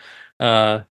 So,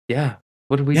 yeah.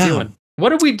 What are we doing?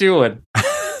 What are we doing?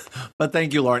 But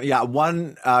thank you, Lauren. Yeah,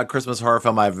 one Christmas horror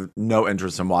film I have no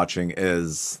interest in watching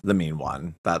is The Mean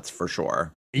One. That's for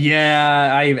sure. Yeah,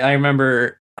 I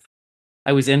remember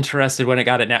I was interested when it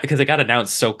got announced because it got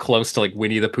announced so close to like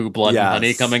Winnie the Pooh, Blood and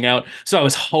Honey coming out. So I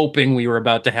was hoping we were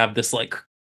about to have this like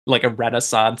a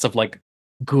renaissance of like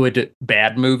good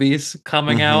bad movies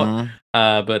coming out.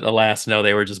 But alas, no,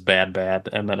 they were just bad.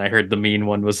 And then I heard The Mean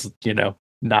One was,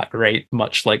 not great,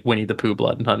 much like Winnie the Pooh,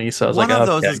 Blood and Honey. So I was one of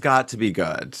those has got to be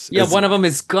good. Yeah, one of them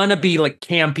is gonna be like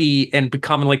campy and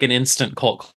become like an instant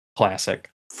cult classic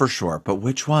for sure. But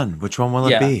which one? Which one will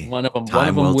it be? One of them.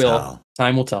 Time will tell.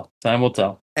 Time will tell. Time will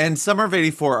tell. And Summer of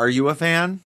 '84. Are you a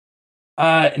fan?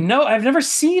 No, I've never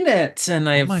seen it, and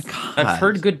I've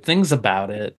heard good things about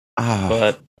it.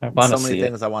 But I want to see so many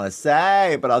things I want to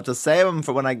say, but I'll just save them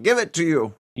for when I give it to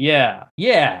you. Yeah.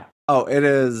 Oh, it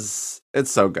is.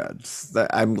 It's so good.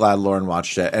 I'm glad Lauren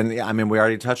watched it. And I mean, we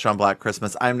already touched on Black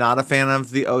Christmas. I'm not a fan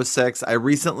of the 06. I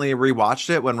recently rewatched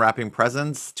it when wrapping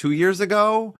presents 2 years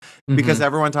ago because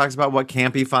everyone talks about what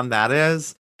campy fun that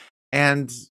is.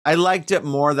 And I liked it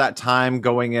more that time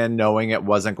going in knowing it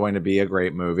wasn't going to be a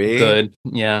great movie. Good.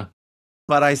 Yeah.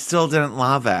 But I still didn't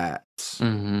love it.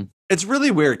 It's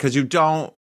really weird because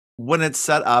when it's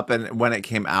set up and when it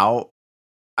came out,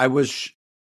 I was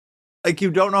like, you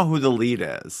don't know who the lead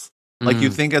is. Like,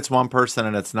 you think it's one person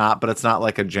and it's not, but it's not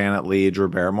like a Janet Leigh, Drew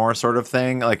Barrymore sort of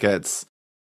thing. Like, it's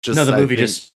just... No, the movie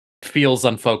just feels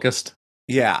unfocused.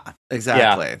 Yeah,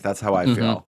 exactly. Yeah. That's how I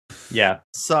feel. Yeah.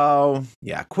 So,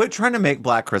 yeah, quit trying to make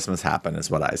Black Christmas happen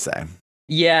is what I say.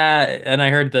 Yeah, and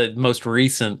I heard the most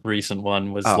recent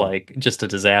one was like just a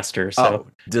disaster. So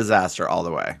disaster all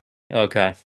the way.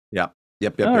 Okay.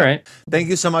 Yep. All right. Thank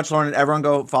you so much, Lauren. Everyone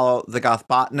go follow The Goth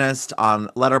Botanist on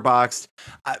Letterboxd.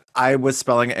 I was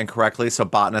spelling it incorrectly, so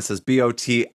botanist is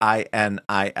Botinist.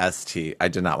 I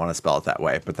did not want to spell it that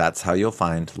way, but that's how you'll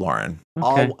find Lauren.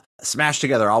 Okay. All smashed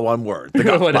together, all one word. The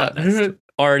Goth Botanist.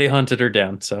 Already hunted her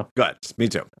down, so. Good. Me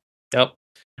too. Yep.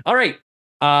 All right.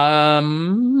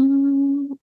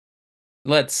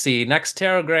 Let's see. Next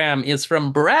telegram is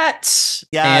from Brett.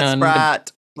 Yes, and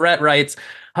Brett. Brett writes,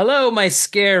 "Hello, my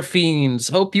scare fiends.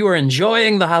 Hope you are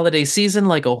enjoying the holiday season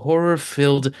like a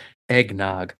horror-filled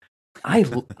eggnog." I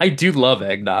do love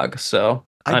eggnog, so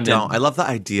I don't. I love the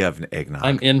idea of an eggnog.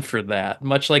 I'm in for that.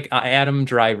 Much like Adam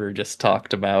Driver just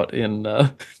talked about in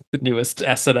the newest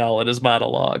SNL in his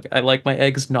monologue. I like my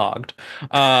eggs nogged.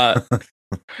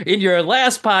 In your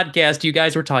last podcast, you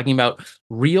guys were talking about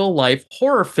real life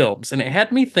horror films, and it had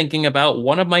me thinking about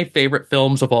one of my favorite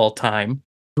films of all time,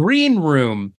 Green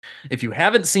Room. If you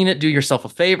haven't seen it, do yourself a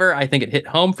favor. I think it hit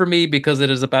home for me because it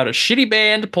is about a shitty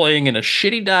band playing in a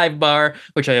shitty dive bar,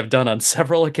 which I have done on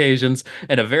several occasions,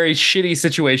 and a very shitty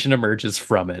situation emerges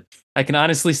from it. I can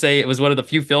honestly say it was one of the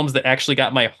few films that actually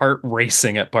got my heart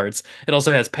racing at parts. It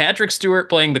also has Patrick Stewart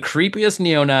playing the creepiest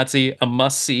neo-Nazi, a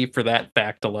must-see for that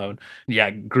fact alone.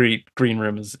 Yeah, Green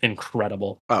Room is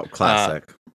incredible. Oh,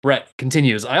 classic. Brett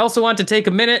continues, "I also want to take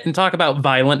a minute and talk about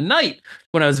Violent Night.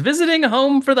 When I was visiting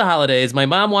home for the holidays, my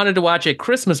mom wanted to watch a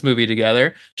Christmas movie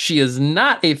together. She is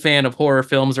not a fan of horror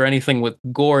films or anything with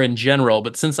gore in general,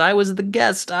 but since I was the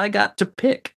guest, I got to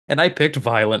pick. And I picked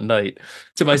Violent Night.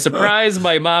 To my surprise,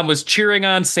 my mom was cheering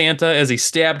on Santa as he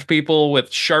stabbed people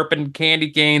with sharpened candy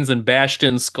canes and bashed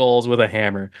in skulls with a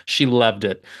hammer. She loved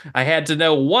it. I had to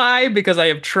know why, because I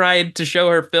have tried to show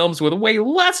her films with way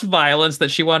less violence that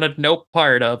she wanted no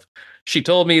part of. She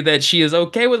told me that she is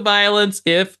okay with violence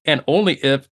if, and only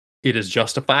if, it is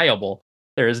justifiable.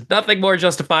 There is nothing more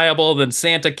justifiable than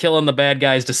Santa killing the bad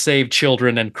guys to save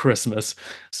children and Christmas.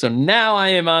 So now I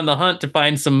am on the hunt to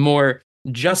find some more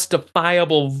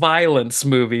justifiable violence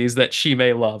movies that she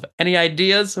may love. Any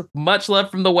ideas? Much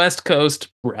love from the West Coast,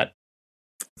 Brett."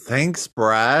 Thanks,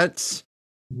 Brett.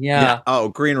 Yeah. Oh,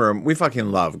 Green Room. We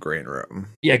fucking love Green Room.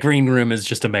 Yeah, Green Room is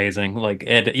just amazing. Like,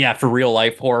 and yeah, for real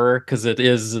life horror, because it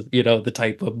is, the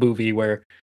type of movie where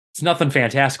it's nothing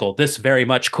fantastical. This very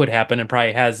much could happen and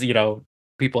probably has,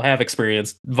 people have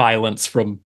experienced violence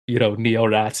from,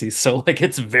 neo-Nazis. So like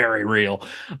it's very real.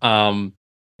 And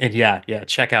yeah,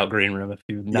 check out Green Room if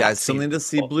you've not I still seen need to it.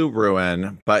 see Blue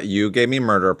Ruin, but you gave me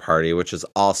Murder Party, which is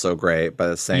also great by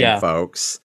the same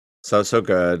folks. So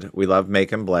good. We love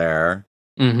Macon Blair.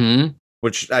 Mm-hmm.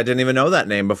 Which I didn't even know that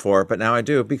name before, but now I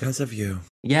do because of you.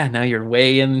 Yeah, now you're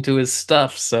way into his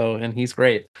stuff, and he's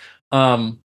great.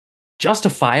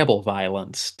 Justifiable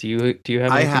violence. Do you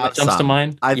have anything that jumps to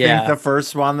mind? I think the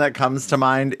first one that comes to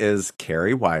mind is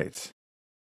Carrie White.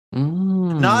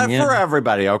 Not for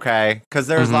everybody, okay? Because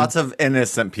there's lots of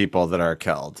innocent people that are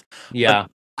killed. Yeah.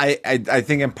 But I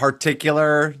think in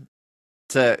particular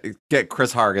to get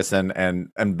Chris Hargison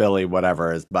and Billy,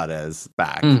 whatever his butt is,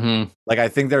 back. Like, I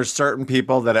think there's certain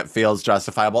people that it feels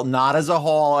justifiable, not as a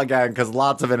whole, again, because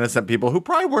lots of innocent people who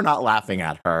probably were not laughing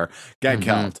at her get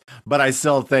killed. But I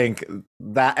still think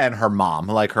that, and her mom,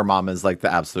 is like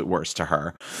the absolute worst to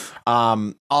her.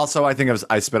 Also, I think it was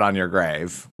I Spit on Your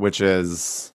Grave, which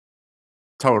is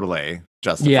totally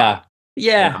justified.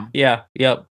 Yeah,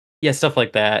 stuff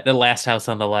like that. The Last House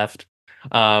on the Left.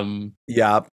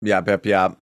 Yep.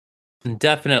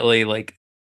 Definitely, like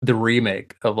the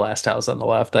remake of Last House on the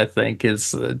Left, I think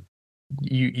is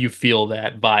you feel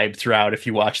that vibe throughout if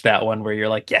you watch that one where you're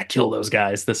like, yeah, kill those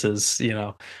guys. This is,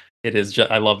 it is just,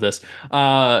 I love this. Or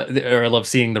I love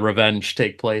seeing the revenge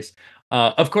take place.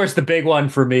 Of course, the big one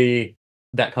for me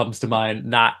that comes to mind,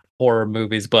 not horror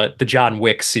movies, but the John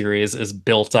Wick series is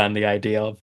built on the idea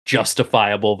of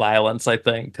justifiable violence, I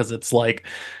think, because it's like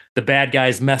the bad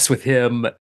guys mess with him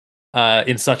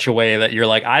in such a way that you're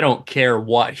like, I don't care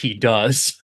what he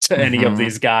does to any of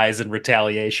these guys in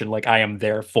retaliation. Like, I am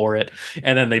there for it.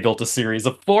 And then they built a series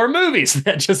of 4 movies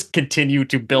that just continue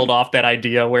to build off that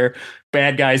idea where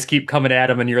bad guys keep coming at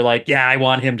him and you're like, yeah, I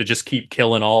want him to just keep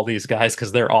killing all these guys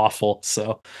because they're awful.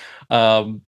 So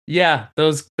yeah,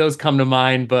 those come to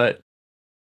mind, but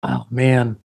oh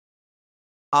man.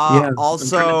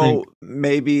 Also,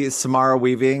 maybe Samara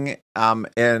Weaving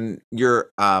in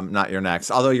your not Your Next,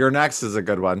 although Your Next is a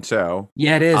good one too.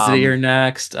 Yeah, it is. Your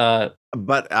Next.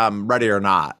 But Ready or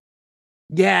Not.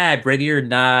 Yeah, Ready or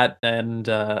Not, and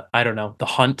I don't know, The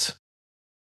Hunt.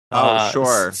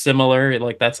 Sure. Similar,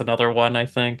 like that's another one, I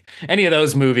think. Any of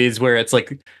those movies where it's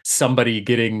like somebody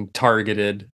getting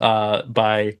targeted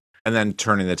by. And then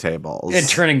turning the tables.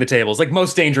 Like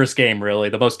Most Dangerous Game, really.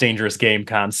 The Most Dangerous Game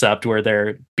concept where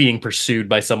they're being pursued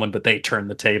by someone, but they turn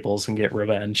the tables and get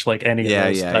revenge. Like any of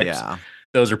those types. Yeah.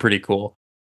 Those are pretty cool.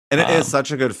 And it is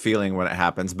such a good feeling when it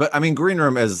happens. But I mean, Green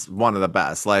Room is one of the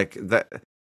best. Like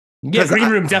Yeah, 'Cause Green I-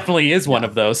 Room definitely is one yeah.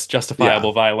 of those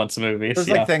justifiable violence movies. There's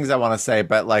Yeah. like things I want to say,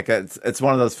 but like it's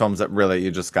one of those films that really you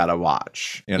just gotta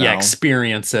watch. You know, Yeah,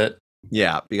 experience it.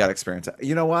 yeah, you gotta experience it.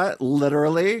 You know what?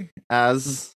 Literally,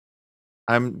 as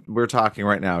we're talking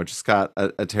right now, I just got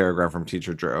a telegram from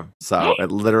Teacher Drew, so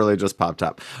it literally just popped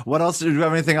up. What else? Do you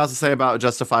have anything else to say about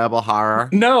justifiable horror?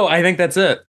 No, I think that's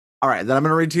it. All right, then I'm going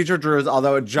to read Teacher Drew's,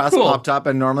 although it just Cool. popped up,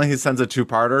 and normally he sends a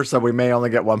two-parter, so we may only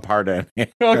get one part in.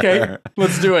 Okay,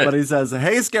 let's do it. But he says,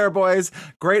 "Hey, Scare Boys,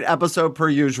 great episode per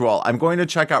usual. I'm going to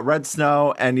check out Red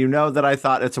Snow, and you know that I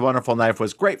thought It's a Wonderful Knife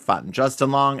was great fun. Justin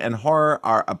Long and horror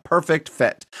are a perfect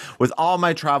fit. With all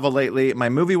my travel lately, my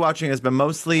movie watching has been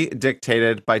mostly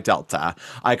dictated by Delta.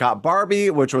 I got Barbie,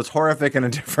 which was horrific in a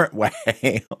different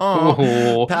way.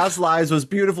 Ooh. Past Lives was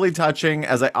beautifully touching,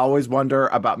 as I always wonder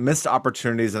about missed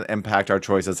opportunities and impact our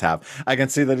choices have." I can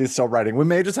see that he's still writing. We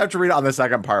may just have to read it on the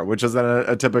second part, which is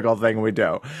a typical thing we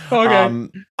do. Okay.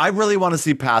 I really want to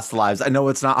see Past Lives. I know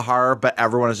it's not horror, but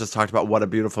everyone has just talked about what a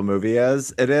beautiful movie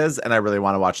it is, and I really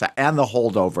want to watch that. And The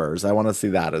Holdovers. I want to see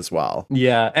that as well.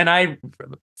 Yeah, and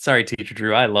sorry, Teacher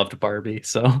Drew, I loved Barbie,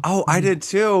 so. Oh, I did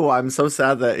too. I'm so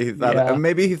sad that he thought Yeah.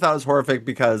 maybe he thought it was horrific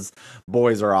because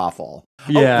boys are awful.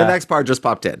 Yeah. Oh, the next part just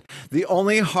popped in. The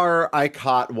only horror I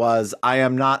caught was I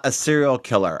Am Not a Serial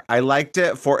Killer. I liked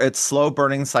it for its slow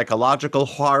burning psychological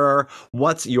horror.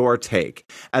 What's your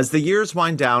take? As the years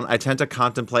wind down, I tend to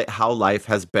contemplate how life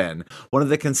has been. One of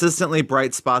the consistently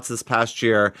bright spots this past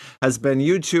year has been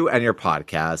you two and your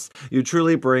podcast. You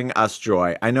truly bring us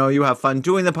joy. I know you have fun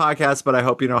doing the podcast, but I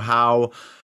hope you know how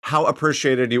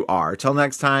appreciated you are. Till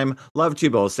next time, love to you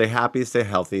both. Stay happy, stay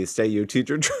healthy, stay you,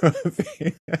 Teacher Drew.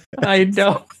 I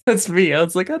know. That's me. I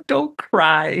was like, oh, don't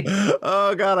cry.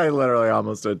 Oh God, I literally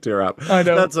almost did tear up. I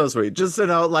know. That's so sweet. Just to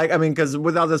know, like, I mean, because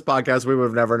without this podcast, we would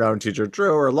have never known Teacher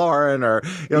Drew or Lauren or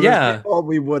there's Yeah. people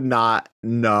we would not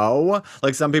know.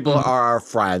 Like some people Mhm. are our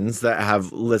friends that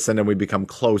have listened and we become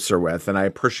closer with, and I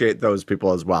appreciate those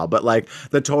people as well. But like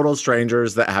the total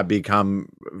strangers that have become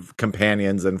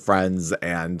companions and friends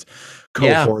and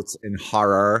Yeah. cohorts in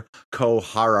horror,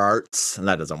 cohorts, and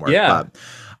that doesn't work. Yeah.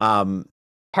 But,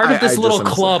 Part I of this just little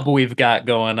understand. club we've got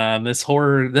going on, this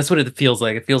horror, that's what it feels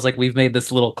like. It feels like we've made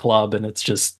this little club and it's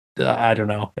just, I don't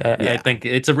know. I Yeah. think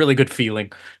it's a really good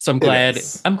feeling. So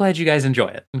is. I'm glad you guys enjoy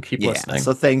it and keep listening.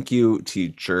 So thank you,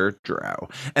 Teacher Drew.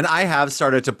 And I have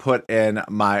started to put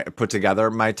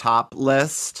together my top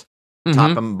list. Mhm.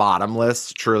 Top and bottom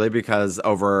list, truly, because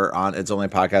over on It's Only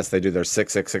Podcast, they do their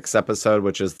 666 episode,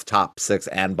 which is the top 6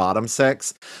 and bottom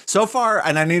 6 so far.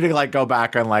 And I need to like go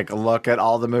back and like look at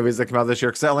all the movies that came out this year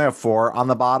because I only have 4 on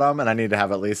the bottom, and I need to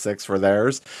have at least 6 for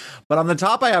theirs. But on the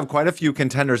top, I have quite a few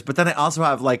contenders. But then I also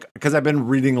have because I've been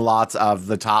reading lots of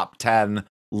the top 10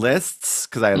 lists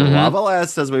because I Mhm. love a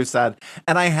list, as we've said,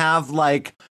 and I have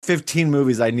like 15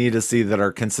 movies I need to see that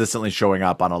are consistently showing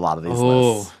up on a lot of these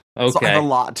lists. So I Okay. have a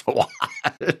lot to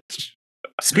watch.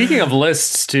 Speaking of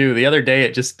lists, too, the other day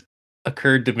it just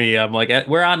occurred to me. I'm like,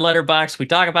 we're on Letterboxd. We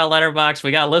talk about Letterboxd.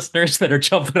 We got listeners that are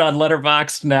jumping on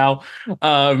Letterboxd now.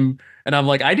 And I'm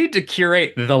like, I need to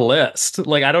curate the list.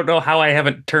 Like, I don't know how I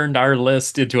haven't turned our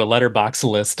list into a Letterboxd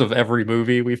list of every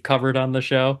movie we've covered on the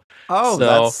show. Oh,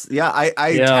 So,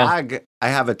 I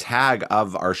have a tag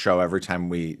of our show every time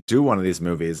we do one of these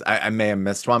movies. I may have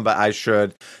missed one, but I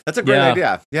should. That's a great Yeah.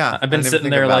 idea. Yeah. I've been I didn't sitting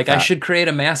think there about like, I that. should create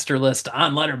a master list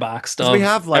on Letterboxd 'Cause of we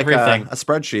have like everything. a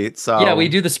spreadsheet. So Yeah, we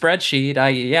do the spreadsheet.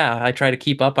 I try to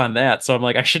keep up on that. So I'm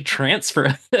like, I should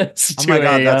transfer this Oh to my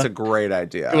God, that's a a great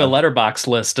idea. to a letterbox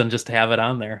list and just have it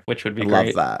on there, which would be I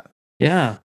great. love that.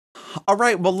 Yeah. All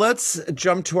right. Well, let's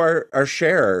jump to our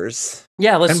shares.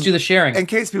 Yeah, let's And- do the sharing. In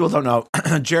case people don't know,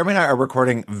 Jeremy and I are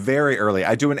recording very early.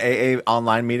 I do an AA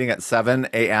online meeting at 7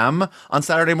 a.m. on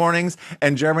Saturday mornings,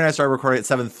 and Jeremy and I start recording at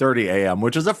 7:30 a.m.,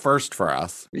 which is a first for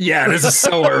us. Yeah, this is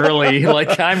so early.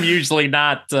 Like I'm usually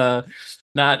not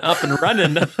up and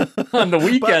running on the But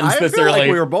weekends I this feel early.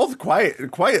 like we were both quite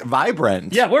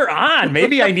vibrant. Yeah, we're on.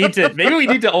 Maybe we need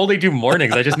to only do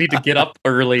mornings. I just need to get up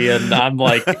early and I'm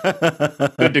like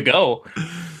good to go.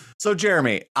 So,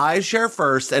 Jeremy, I share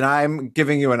first, and I'm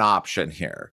giving you an option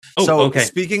here. Oh, so, okay.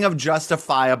 speaking of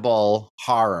justifiable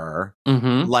horror,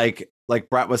 Mm-hmm. like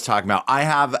Brett was talking about, I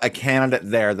have a candidate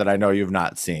there that I know you've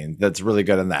not seen that's really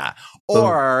good in that.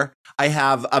 Or I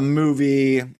have a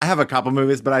movie. I have a couple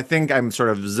movies, but I think I'm sort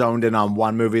of zoned in on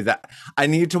one movie that I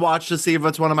need to watch to see if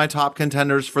it's one of my top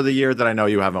contenders for the year that I know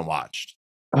you haven't watched.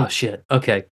 Oh shit.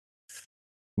 Okay.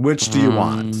 Which do you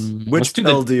want? let's Which do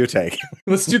pill do you take?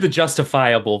 Let's do the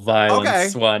justifiable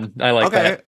violence Okay. one. I like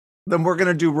that. Then we're going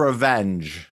to do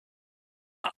Revenge.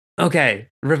 Okay,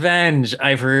 Revenge.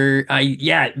 I've heard.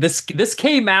 This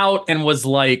came out and was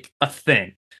like a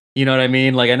thing. You know what I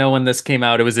mean? Like I know when this came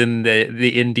out, it was in the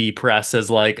indie press as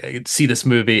like, see this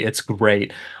movie, it's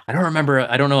great. I don't remember.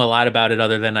 I don't know a lot about it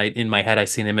other than I in my head I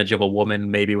see an image of a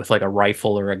woman maybe with like a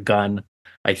rifle or a gun,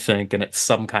 I think, and it's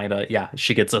some kind of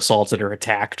she gets assaulted or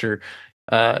attacked or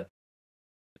uh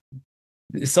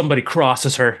somebody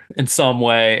crosses her in some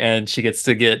way and she gets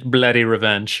to get bloody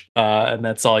revenge, and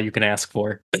that's all you can ask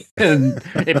for. And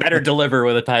it better deliver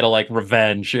with a title like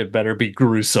Revenge. It better be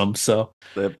gruesome.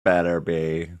 It better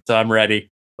be. So I'm ready.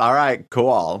 All right,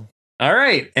 cool. All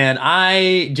right, and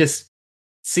I just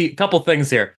see a couple things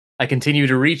here. I continue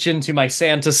to reach into my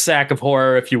Santa sack of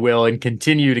horror, if you will, and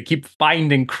continue to keep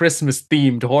finding Christmas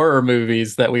themed horror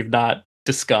movies that we've not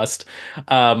discussed.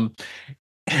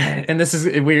 And this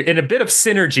is, we're in a bit of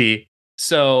synergy.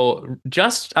 So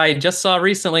I just saw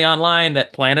recently online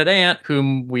that Planet Ant,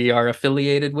 whom we are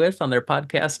affiliated with on their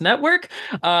podcast network,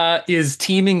 is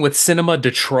teaming with Cinema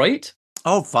Detroit.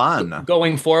 Oh, fun.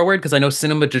 Going forward, because I know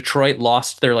Cinema Detroit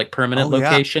lost their like permanent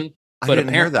location. Yeah. I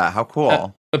didn't hear that. How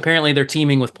cool. Apparently they're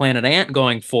teaming with Planet Ant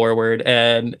going forward,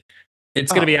 and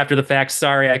it's going to be after the fact.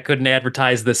 Sorry, I couldn't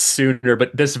advertise this sooner,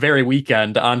 but this very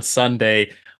weekend on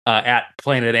Sunday, at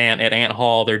Planet Ant at Ant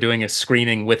Hall, they're doing a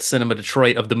screening with Cinema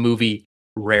Detroit of the movie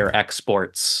Rare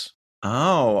Exports.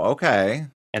 Oh, okay.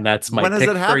 And that's my pick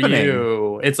for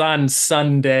you. It's on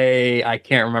Sunday. I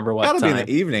can't remember what time. That'll be in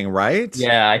the evening, right?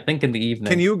 Yeah, I think in the evening.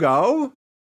 Can you go?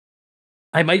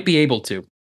 I might be able to.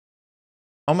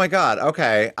 Oh my God.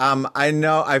 Okay. I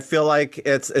know. I feel like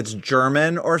it's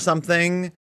German or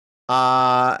something.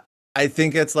 I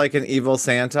think it's like an evil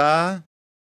Santa.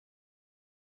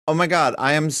 Oh my God.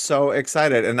 I am so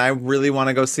excited, and I really want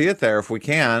to go see it there if we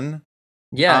can.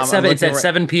 Yeah, it's at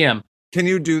 7 p.m. Can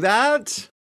you do that?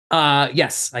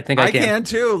 Yes, I think I can. I can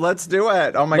too. Let's do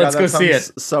it. Oh my God, that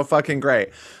sounds so fucking great.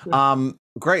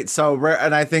 Great. So,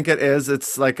 and I think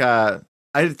it's like I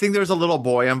think there's a little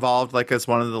boy involved, like as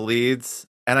one of the leads,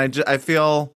 and I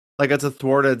feel like it's a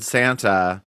thwarted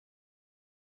Santa.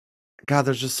 God,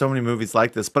 there's just so many movies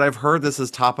like this, but I've heard this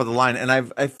is top of the line, and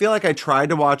I feel like I tried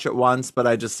to watch it once, but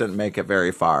I just didn't make it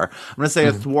very far. I'm gonna say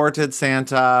a thwarted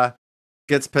Santa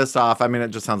gets pissed off. I mean, it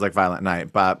just sounds like Violent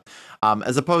Night, but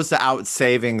as opposed to out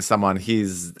saving someone,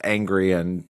 he's angry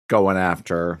and going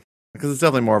after, because it's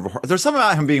definitely more of a, there's something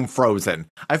about him being frozen.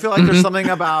 I feel like there's something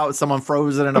about someone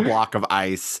frozen in a block of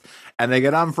ice, and they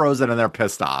get unfrozen and they're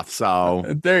pissed off. So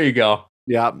there you go.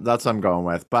 Yeah, that's what I'm going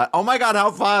with. But oh my God, how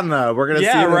fun! We're gonna see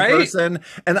it in person,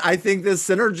 and I think this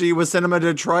synergy with Cinema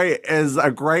Detroit is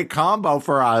a great combo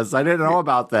for us. I didn't know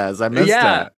about this. I missed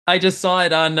it. I just saw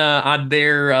it on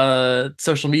their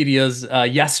social medias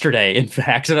yesterday, in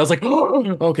fact, and I was like,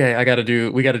 oh, okay, we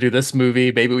got to do this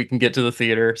movie. Maybe we can get to the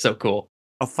theater. So cool.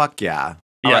 Oh fuck yeah!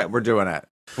 All right, we're doing it.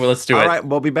 Well, let's do it. All right,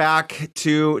 we'll be back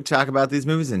to talk about these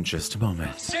movies in just a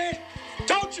moment. Sid,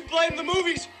 don't you blame the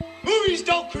movies. Movies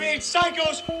don't create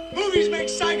psychos. Movies make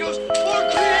psychos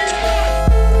more creative.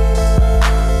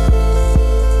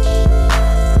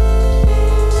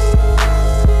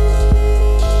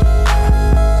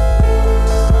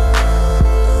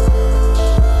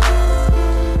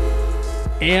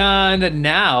 And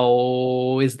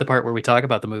now is the part where we talk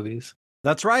about the movies.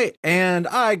 That's right. And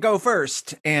I go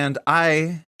first. And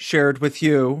I shared with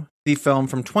you the film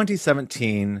from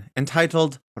 2017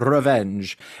 entitled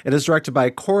Revenge. It is directed by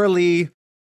Coralie,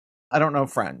 I don't know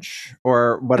French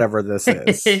or whatever this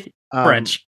is.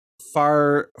 French.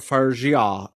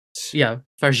 Fargiat. Yeah,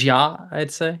 Fargiat,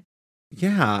 I'd say.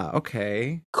 Yeah,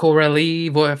 okay. Coralie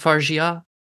Fargiat.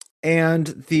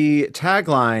 And the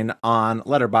tagline on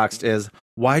Letterboxd is,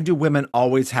 "Why do women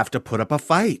always have to put up a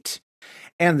fight?"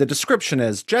 And the description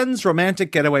is, Jen's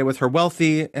romantic getaway with her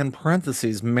wealthy, in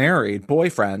parentheses, married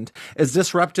boyfriend is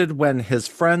disrupted when his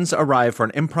friends arrive for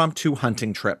an impromptu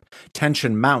hunting trip.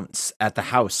 Tension mounts at the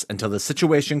house until the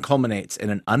situation culminates in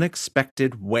an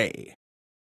unexpected way.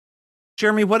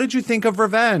 Jeremy, what did you think of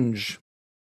Revenge?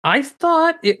 I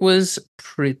thought it was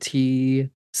pretty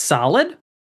solid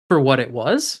for what it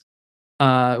was,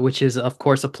 which is, of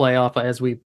course, a playoff as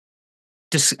we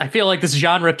I feel like this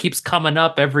genre keeps coming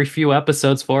up every few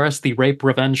episodes for us, the rape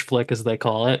revenge flick, as they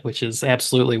call it, which is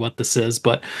absolutely what this is.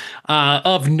 But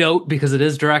of note, because it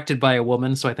is directed by a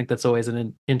woman, so I think that's always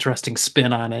an interesting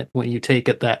spin on it when you take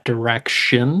it that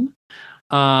direction.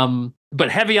 But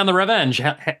heavy on the revenge,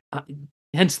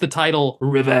 hence the title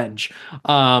Revenge.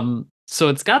 So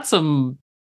it's got some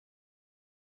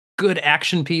good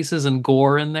action pieces and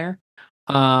gore in there.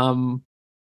 But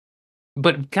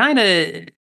kind of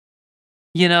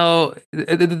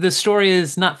the story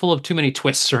is not full of too many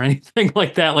twists or anything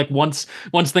like that. Like once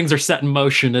things are set in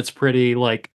motion, it's pretty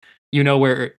like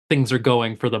where things are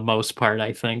going for the most part,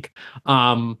 I think.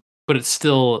 But it's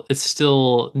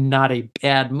still not a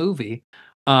bad movie.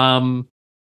 Um,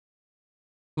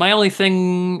 my only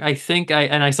thing, I think,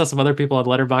 I saw some other people on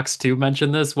Letterboxd too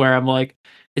mention this, where I'm like,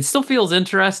 it still feels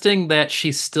interesting that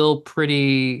she's still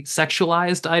pretty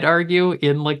sexualized, I'd argue,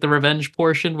 in like the revenge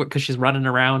portion, because she's running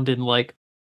around in like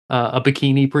a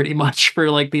bikini pretty much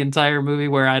for like the entire movie.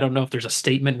 Where I don't know if there's a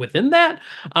statement within that,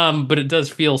 but it does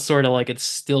feel sort of like it's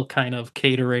still kind of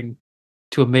catering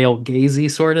to a male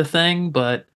gazy sort of thing.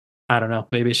 But I don't know,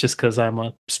 maybe it's just because I'm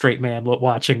a straight man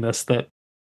watching this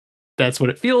that's what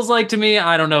it feels like to me.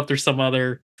 I don't know if there's some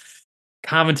other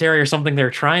commentary or something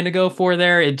they're trying to go for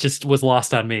there. It just was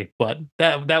lost on me. But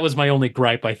that was my only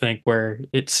gripe, I think, where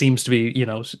it seems to be,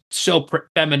 so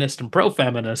feminist and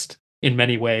pro-feminist in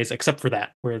many ways, except for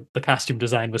that, where the costume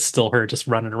design was still her just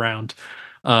running around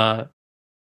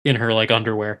in her like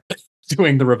underwear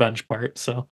doing the revenge part.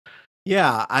 So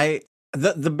Yeah,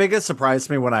 the biggest surprise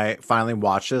to me when I finally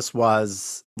watched this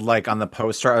was like on the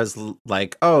poster, I was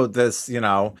like, oh, this,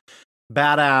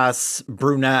 badass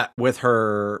brunette with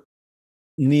her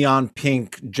neon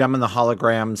pink gem in the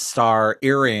hologram star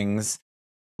earrings,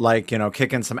 like,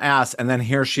 kicking some ass. And then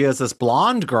here she is, this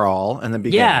blonde girl in the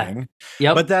beginning.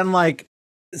 Yep. But then like,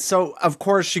 so of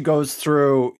course she goes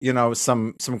through,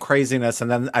 some craziness.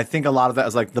 And then I think a lot of that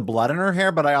is like the blood in her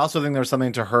hair, but I also think there's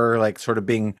something to her like sort of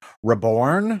being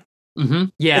reborn.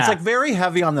 Yeah. It's like very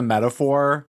heavy on the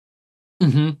metaphor.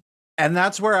 And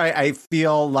that's where I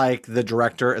feel like the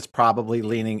director is probably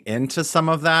leaning into some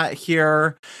of that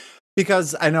here.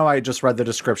 Because I know I just read the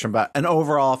description, but and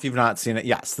overall, if you've not seen it,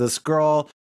 yes, this girl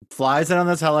flies in on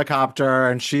this helicopter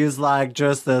and she's like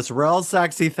just this real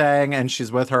sexy thing. And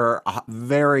she's with her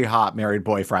very hot married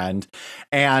boyfriend.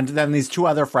 And then these two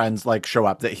other friends like show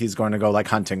up that he's going to go like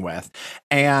hunting with.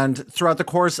 And throughout the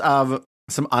course of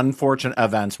some unfortunate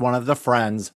events, one of the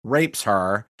friends rapes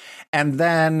her. And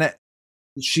then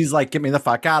she's like, get me the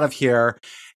fuck out of here.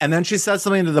 And then she says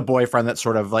something to the boyfriend that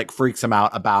sort of like freaks him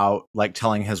out about like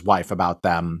telling his wife about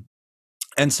them.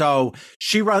 And so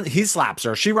he slaps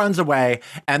her, she runs away,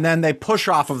 and then they push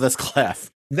her off of this cliff.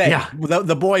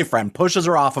 The boyfriend pushes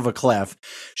her off of a cliff.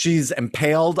 She's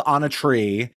impaled on a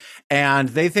tree, and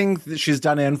they think that she's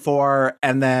done in for.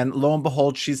 And then, lo and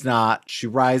behold, she's not. She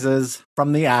rises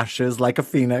from the ashes like a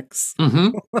phoenix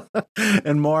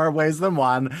in more ways than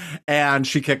one, and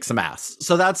she kicks some ass.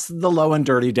 So that's the low and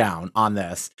dirty down on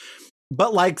this.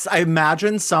 But like, I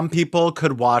imagine some people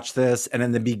could watch this and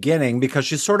in the beginning, because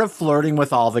she's sort of flirting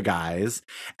with all the guys.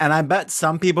 And I bet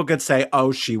some people could say,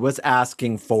 oh, she was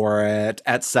asking for it,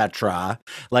 etc.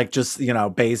 Like just,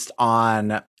 based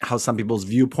on how some people's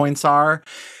viewpoints are.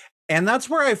 And that's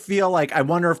where I feel like, I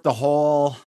wonder if the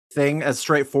whole thing, as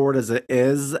straightforward as it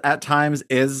is at times,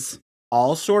 is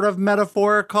all sort of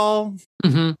metaphorical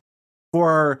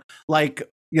for like,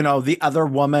 the other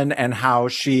woman and how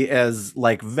she is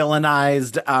like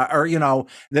villainized or,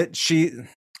 that she,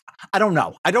 I don't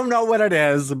know. I don't know what it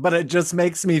is, but it just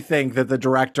makes me think that the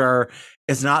director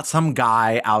is not some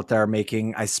guy out there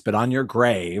making I spit on your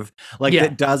grave. Like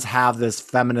it does have this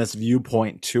feminist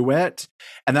viewpoint to it.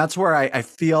 And that's where I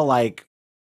feel like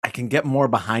I can get more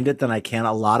behind it than I can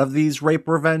a lot of these rape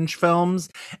revenge films.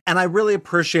 And I really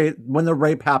appreciate when the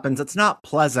rape happens. It's not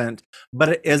pleasant, but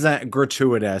it isn't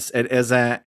gratuitous. It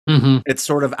isn't, it's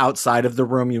sort of outside of the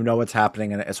room. What's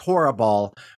happening and it's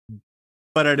horrible,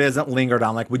 but it isn't lingered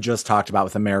on like we just talked about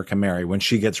with American Mary when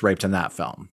she gets raped in that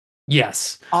film.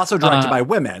 Yes. Also directed by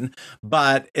women,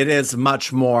 but it is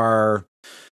much more,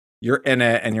 you're in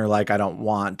it and you're like, I don't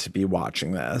want to be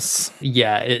watching this.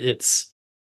 Yeah, it's...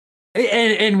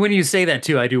 And when you say that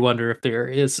too, I do wonder if there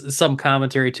is some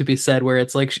commentary to be said where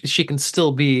it's like she can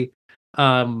still be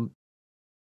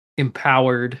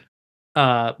empowered,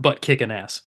 but kicking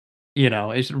ass. She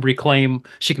can reclaim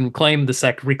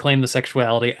the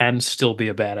sexuality and still be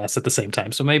a badass at the same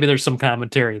time. So maybe there's some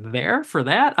commentary there for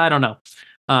that. I don't know.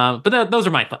 But those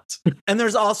are my thoughts. And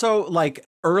there's also like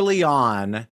early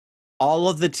on, all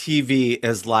of the TV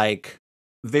is like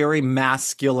very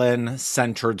masculine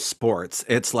centered sports.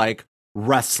 It's like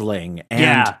wrestling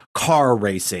and car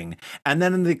racing. And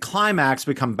then in the climax,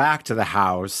 we come back to the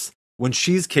house when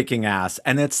she's kicking ass,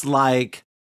 and it's like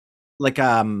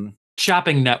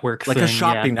shopping network like thing. A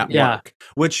shopping network,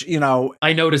 which,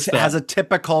 I noticed that has a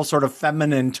typical sort of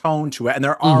feminine tone to it. And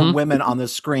there are women on the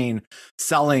screen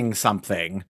selling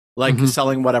something, like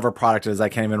selling whatever product it is. I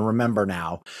can't even remember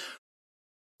now.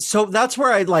 So that's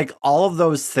where I like all of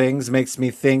those things makes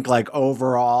me think like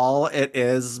overall it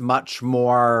is much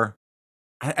more.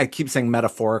 I keep saying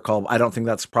metaphorical. I don't think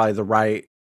that's probably the right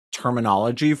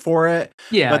terminology for it.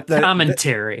 Yeah, but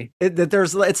commentary.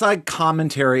 It's like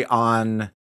commentary on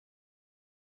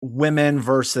women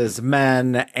versus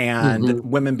men and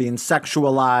women being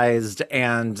sexualized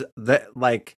and that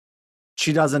like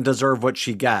she doesn't deserve what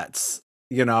she gets,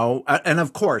 you know? And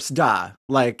of course, duh.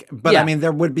 Like, but I mean,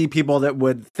 there would be people that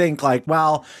would think like,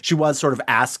 well, she was sort of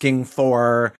asking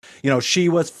for, you know, she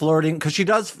was flirting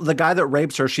because the guy that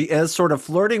rapes her, she is sort of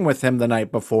flirting with him the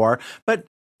night before, but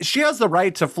she has the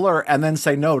right to flirt and then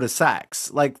say no to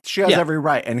sex. Like she has every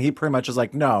right. And he pretty much is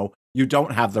like, no, you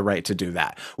don't have the right to do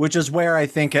that, which is where I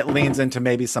think it leans into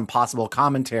maybe some possible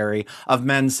commentary of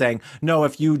men saying, no,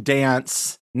 if you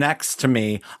dance next to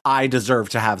me, I deserve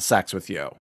to have sex with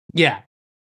you. Yeah.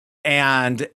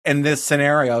 And in this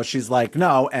scenario, she's like,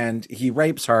 no, and he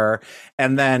rapes her.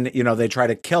 And then, you know, they try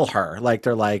to kill her. Like,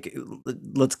 they're like,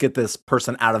 let's get this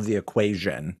person out of the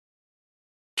equation.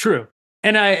 True.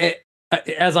 And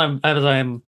as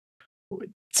I'm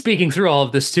speaking through all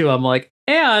of this too, I'm like,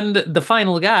 and the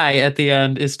final guy at the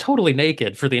end is totally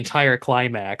naked for the entire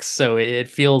climax. So it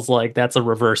feels like that's a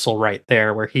reversal right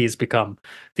there where he's become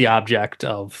the object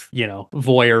of, you know,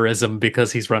 voyeurism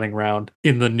because he's running around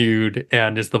in the nude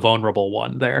and is the vulnerable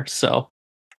one there. So.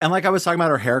 And like I was talking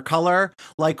about her hair color,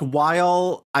 like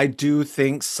while I do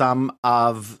think some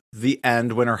of the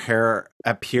end when her hair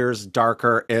appears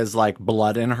darker is like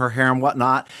blood in her hair and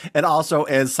whatnot, it also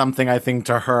is something I think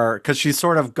to her because she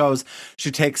sort of she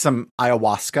takes some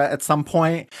ayahuasca at some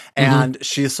point and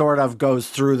she sort of goes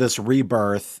through this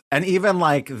rebirth. And even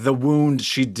like the wound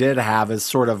she did have is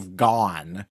sort of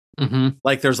gone.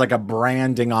 Like there's like a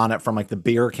branding on it from like the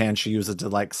beer can she uses to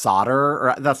like solder,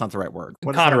 or that's not the right word.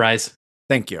 Cauterize.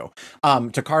 Thank you.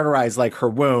 To cauterize like her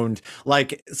wound.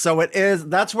 Like, so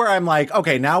that's where I'm like,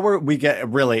 okay, now we get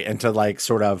really into like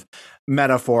sort of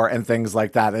metaphor and things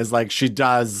like that is like, she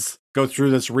does go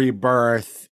through this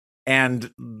rebirth and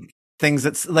things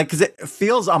that's like, cause it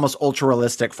feels almost ultra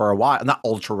realistic for a while, not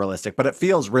ultra realistic, but it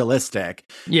feels realistic.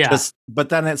 Yeah. But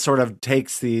then it sort of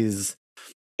takes these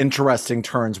interesting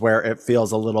turns where it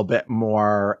feels a little bit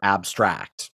more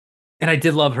abstract. And I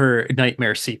did love her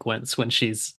nightmare sequence when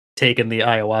she's taken the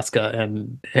ayahuasca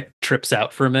and trips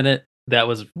out for a minute. That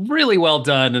was really well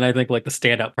done. And I think like the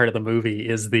standout part of the movie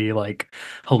is the like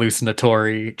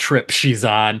hallucinatory trip she's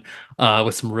on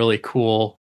with some really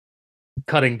cool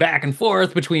cutting back and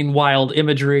forth between wild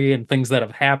imagery and things that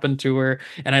have happened to her.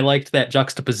 And I liked that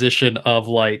juxtaposition of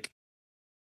like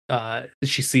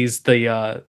she sees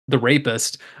the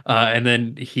rapist, and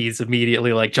then he's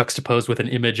immediately like juxtaposed with an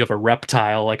image of a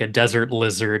reptile, like a desert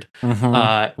lizard,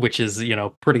 which is, you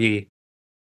know, pretty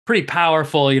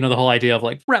powerful. You know, the whole idea of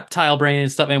like reptile brain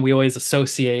and stuff, and we always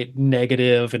associate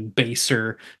negative and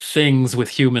baser things with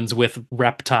humans with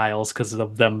reptiles because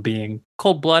of them being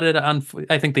cold-blooded.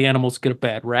 I think the animals get a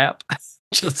bad rap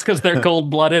just because they're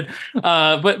cold-blooded,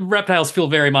 but reptiles feel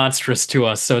very monstrous to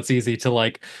us, so it's easy to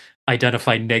like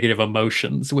identify negative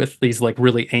emotions with these like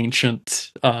really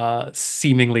ancient,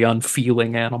 seemingly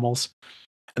unfeeling animals.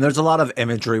 And there's a lot of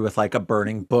imagery with like a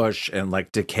burning bush and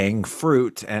like decaying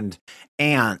fruit and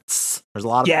ants. There's a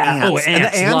lot of ants. Oh, ants. And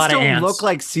the ants don't ants. look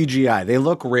like CGI. They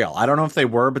look real. I don't know if they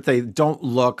were, but they don't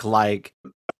look like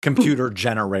computer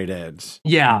generated.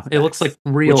 Yeah, it looks like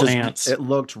real ants. It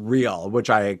looked real, which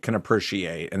I can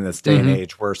appreciate in this day and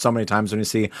age where so many times when you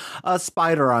see a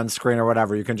spider on screen or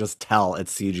whatever, you can just tell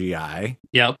it's CGI.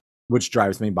 Yep. Which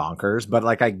drives me bonkers. But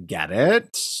like, I get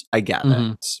it.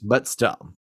 But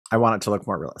still, I want it to look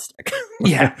more realistic.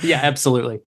 yeah,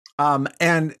 absolutely.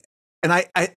 And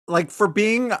I like for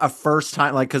being a first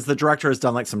time, like, because the director has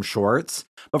done like some shorts,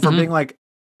 but for being like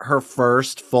her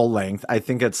first full length, I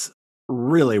think it's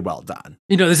really well done.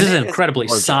 You know, this is incredibly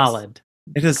solid.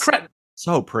 It is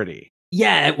so pretty.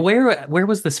 Yeah, where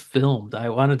was this filmed? I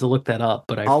wanted to look that up,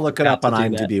 but I'll look it up on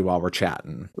IMDb while we're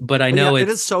chatting. But I know it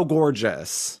is so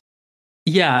gorgeous.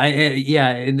 Yeah,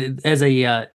 and as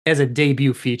a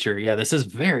debut feature, yeah, this is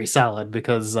very solid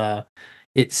because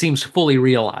it seems fully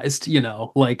realized, you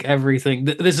know, like everything.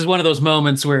 This is one of those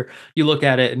moments where you look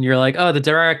at it and you're like, oh, the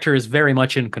director is very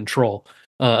much in control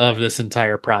of this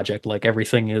entire project. Like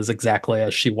everything is exactly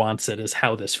as she wants it, is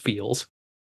how this feels.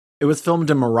 It was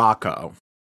filmed in Morocco.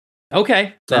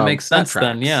 Okay, that makes sense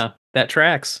then. Yeah, that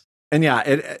tracks. And yeah,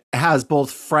 it has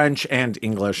both French and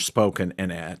English spoken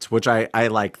in it, which I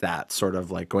like that sort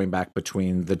of like going back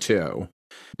between the two.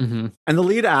 And the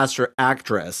lead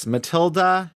actress,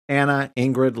 Matilda Anna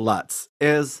Ingrid Lutz,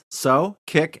 is so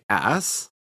kick-ass.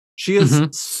 She is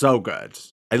so good.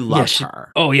 I Yeah, love she,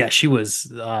 her. oh yeah, she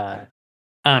was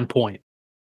on point.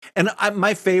 And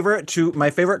my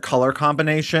favorite color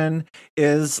combination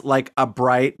is like a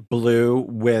bright blue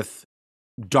with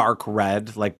dark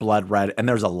red, like blood red. And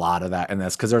there's a lot of that in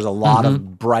this because there's a lot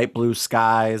of bright blue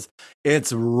skies.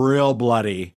 It's real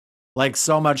bloody. Like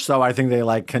so much so, I think they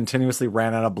like continuously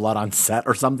ran out of blood on set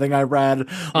or something. I read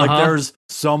like there's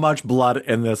so much blood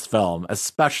in this film,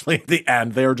 especially at the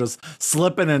end. They're just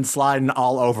slipping and sliding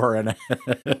all over in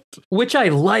it, which I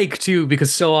like too,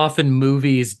 because so often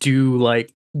movies do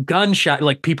like gunshot,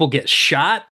 like people get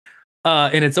shot.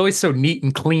 And it's always so neat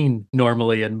and clean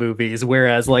normally in movies.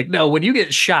 Whereas like, no, when you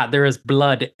get shot, there is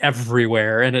blood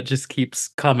everywhere and it just keeps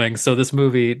coming. So this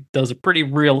movie does a pretty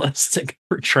realistic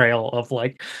portrayal of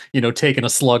like, taking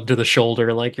a slug to the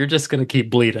shoulder. Like you're just going to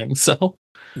keep bleeding. So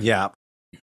yeah.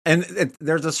 And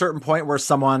there's a certain point where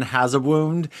someone has a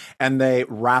wound and they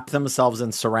wrap themselves in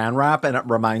saran wrap. And it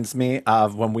reminds me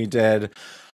of when we did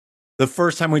the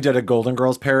first time we did a Golden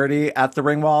Girls parody at the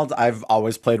Ringwald. I've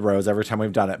always played Rose every time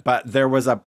we've done it. But there was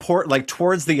a like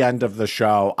towards the end of the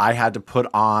show, I had to put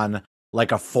on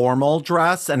like a formal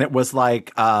dress and it was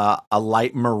like a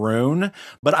light maroon,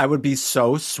 but I would be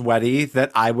so sweaty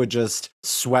that I would just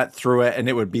sweat through it and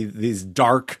it would be these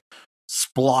dark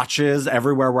splotches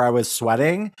everywhere where I was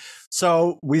sweating.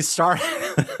 So we started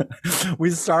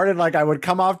like I would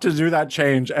come off to do that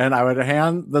change and I would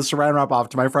hand the saran wrap off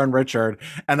to my friend Richard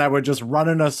and I would just run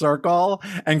in a circle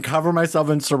and cover myself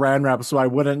in saran wrap so I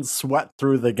wouldn't sweat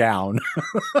through the gown.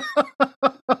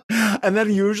 And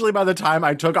then usually by the time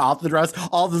I took off the dress,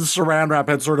 all the saran wrap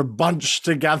had sort of bunched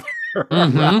together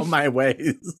around my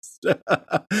waist.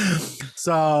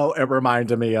 So it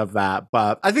reminded me of that.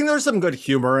 But I think there's some good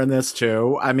humor in this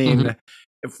too. I mean,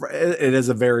 it is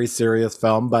a very serious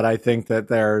film, but I think that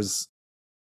there's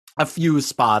a few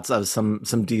spots of some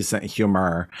decent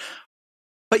humor.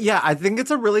 But yeah, I think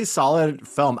it's a really solid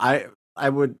film. I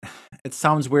would, it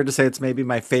sounds weird to say it's maybe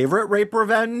my favorite rape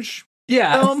revenge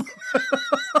film.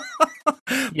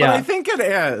 But I think it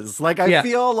is. Like, I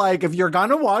feel like if you're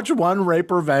gonna watch one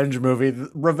rape revenge movie,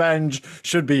 revenge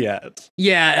should be it.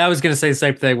 Yeah, I was gonna say the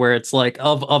same thing where it's like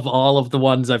of all of the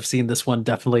ones I've seen, this one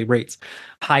definitely rates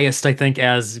highest, I think,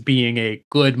 as being a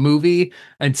good movie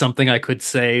and something I could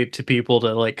say to people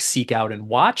to like seek out and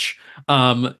watch.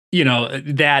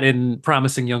 That and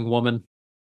Promising Young Woman.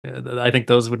 I think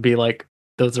those would be like,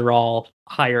 those are all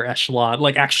higher echelon,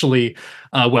 like actually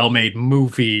well-made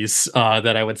movies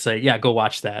that I would say, yeah, go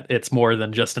watch that. It's more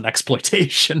than just an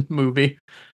exploitation movie.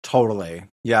 Totally.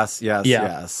 Yes.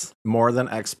 More than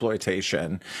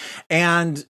exploitation.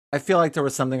 And I feel like there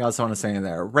was something else I want to say in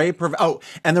there.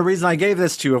 And the reason I gave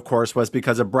this to you, of course, was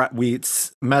because of Brett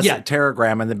Wheat's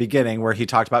Teragram in the beginning where he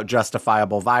talked about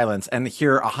justifiable violence. And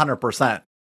here, 100%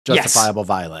 justifiable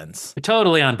violence.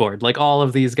 Totally on board. Like all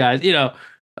of these guys,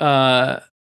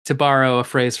 to borrow a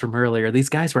phrase from earlier, these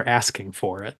guys were asking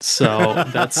for it. So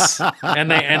that's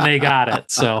and they got it.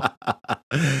 So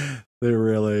they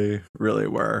really, really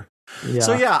were. Yeah.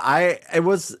 So yeah, it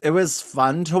was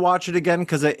fun to watch it again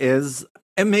because it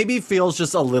maybe feels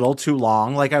just a little too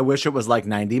long. Like I wish it was like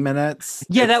 90 minutes.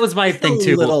 Yeah, that was my thing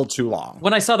too. A little too long.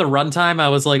 When I saw the runtime, I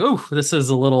was like, oh, this is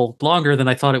a little longer than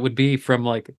I thought it would be from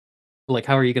like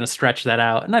how are you going to stretch that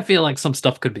out? And I feel like some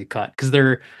stuff could be cut because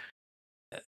they're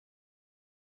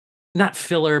not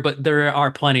filler, but there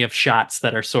are plenty of shots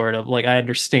that are sort of like, I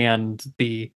understand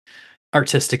the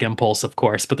artistic impulse, of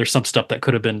course, but there's some stuff that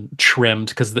could have been trimmed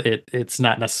because it's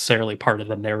not necessarily part of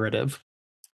the narrative.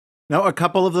 Now, a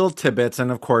couple of little tidbits,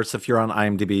 and of course, if you're on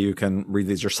IMDb, you can read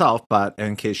these yourself, but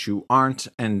in case you aren't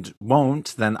and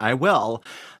won't, then I will.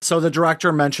 So the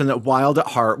director mentioned that Wild at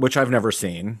Heart, which I've never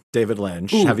seen, David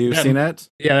Lynch. Have you seen it?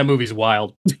 Yeah, that movie's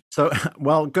wild. So,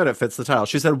 well, good, it fits the title.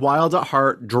 She said Wild at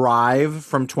Heart, Drive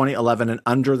from 2011, and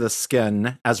Under the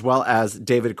Skin, as well as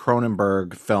David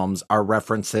Cronenberg films, are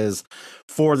references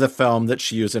for the film that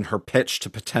she used in her pitch to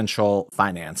potential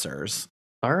financiers.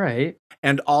 All right.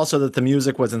 And also that the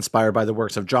music was inspired by the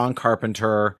works of John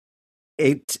Carpenter,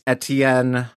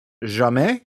 Etienne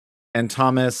Jamet, and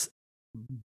Thomas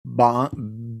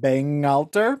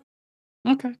Bangalter.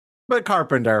 Okay. But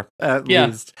Carpenter, at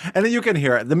least. And then you can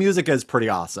hear it. The music is pretty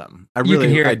awesome. I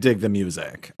dig the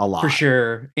music a lot. For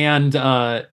sure. And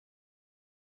I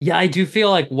do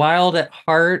feel like Wild at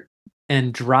Heart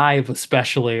and Drive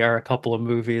especially are a couple of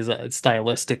movies that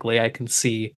stylistically I can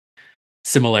see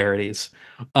similarities.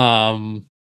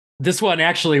 This one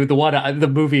actually,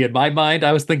 the movie in my mind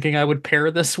I was thinking I would pair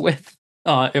this with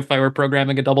if I were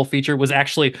programming a double feature was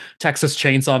actually Texas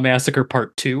Chainsaw Massacre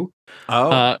Part 2.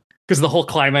 Because the whole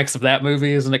climax of that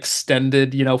movie is an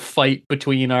extended fight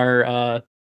between our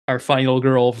our final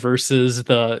girl versus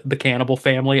the cannibal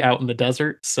family out in the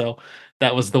desert. So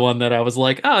that was the one that I was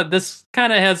like, oh, this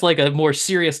kind of has like a more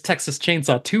serious Texas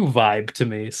Chainsaw 2 vibe to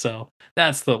me. So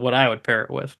that's the what I would pair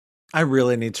it with. I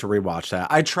really need to rewatch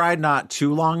that. I tried not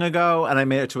too long ago, and I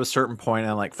made it to a certain point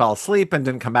and like fell asleep and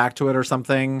didn't come back to it or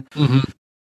something.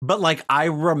 But like I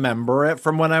remember it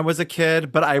from when I was a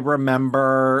kid, but I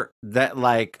remember that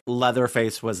like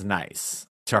Leatherface was nice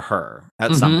to her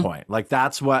at some point. Like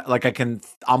that's what like I can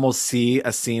almost see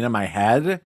a scene in my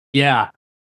head. Yeah.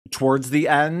 Towards the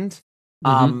end.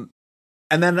 And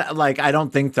then like I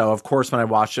don't think though, of course, when I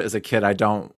watched it as a kid, I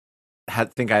don't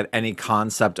think I had any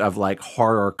concept of like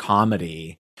horror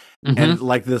comedy. And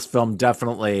like this film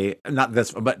definitely, not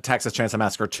this, but Texas Chainsaw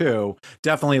Massacre 2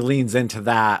 definitely leans into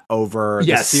that over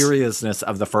the seriousness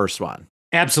of the first one.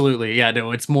 Absolutely. Yeah,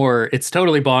 no, it's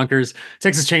totally bonkers.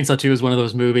 Texas Chainsaw 2 is one of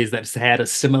those movies that's had a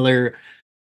similar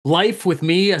life with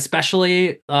me,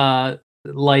 especially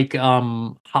like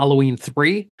Halloween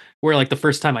 3, where like the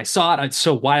first time I saw it, it's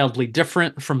so wildly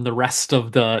different from the rest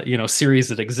of the, series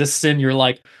it exists in. You're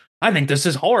like, I think this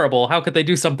is horrible. How could they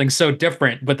do something so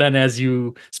different? But then as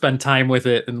you spend time with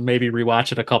it and maybe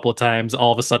rewatch it a couple of times,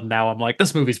 all of a sudden now I'm like,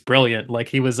 this movie's brilliant. Like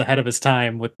he was ahead of his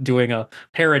time with doing a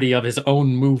parody of his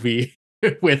own movie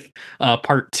with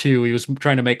part 2. He was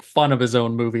trying to make fun of his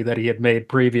own movie that he had made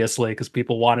previously because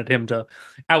people wanted him to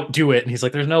outdo it. And he's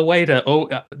like, there's no way to,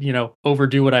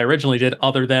 overdo what I originally did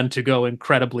other than to go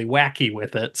incredibly wacky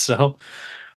with it. So,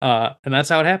 and that's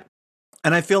how it happened.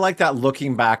 And I feel like that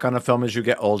looking back on a film as you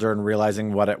get older and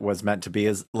realizing what it was meant to be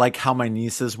is like how my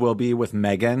nieces will be with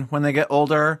Megan when they get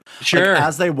older. Sure. Like,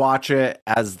 as they watch it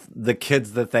as the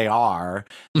kids that they are,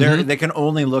 they can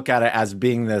only look at it as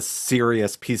being this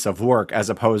serious piece of work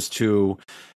as opposed to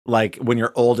like when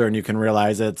you're older and you can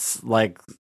realize it's like,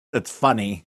 it's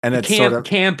funny. And it's sort of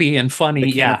campy and funny.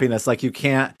 The campiness. Like you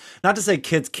can't, not to say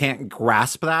kids can't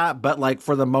grasp that, but like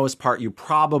for the most part, you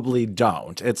probably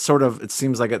don't. It's sort of, it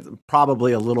seems like it's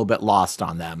probably a little bit lost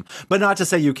on them, but not to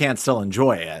say you can't still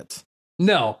enjoy it.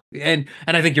 No. And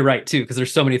I think you're right too, because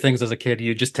there's so many things as a kid,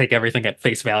 you just take everything at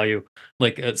face value.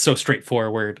 Like it's so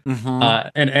straightforward.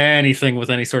 And anything with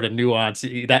any sort of nuance,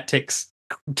 that takes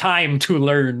time to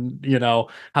learn,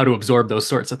 how to absorb those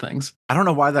sorts of things. I don't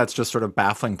know why that's just sort of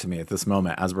baffling to me at this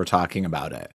moment as we're talking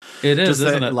about it. It is, just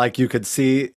isn't it? Like you could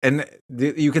see, and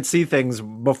you could see things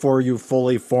before you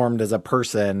fully formed as a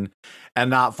person and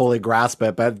not fully grasp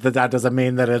it, but that doesn't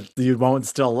mean that you won't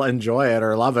still enjoy it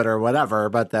or love it or whatever,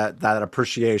 but that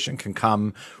appreciation can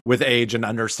come with age and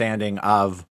understanding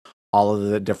of all of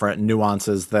the different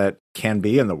nuances that can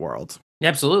be in the world.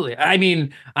 Absolutely. I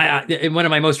mean, I one of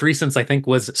my most recents, I think,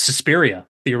 was Suspiria,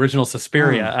 the original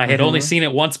Suspiria. I had only seen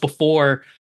it once before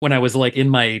when I was like in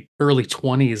my early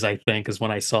 20s, I think, is when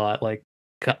I saw it. Like,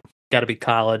 got to be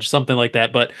college, something like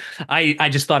that. But I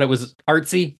just thought it was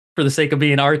artsy for the sake of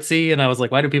being artsy. And I was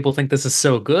like, why do people think this is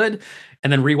so good?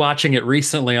 And then rewatching it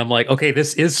recently, I'm like, okay,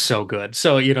 this is so good.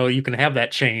 So, you can have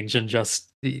that change in just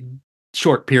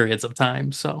short periods of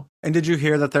time. So, and did you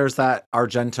hear that there's that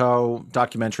Argento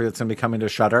documentary that's going to be coming to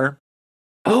Shudder?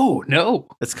 Oh no,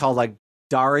 it's called like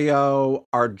Dario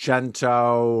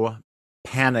Argento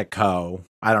Panico.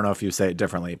 I don't know if you say it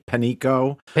differently.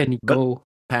 Panico,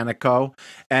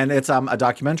 and it's a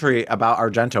documentary about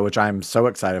Argento, which I'm so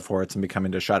excited for. It's going to be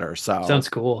coming to Shudder. So sounds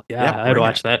cool. Yeah, I'd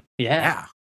watch that. Yeah.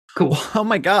 Cool. Oh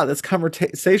my god, this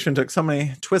conversation took so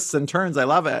many twists and turns. I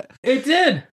love it. It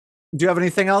did. Do you have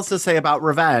anything else to say about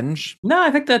Revenge? No,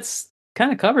 I think that's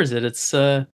kind of covers it. It's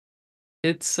a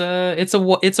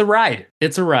ride.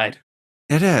 It's a ride.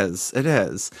 It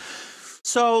is.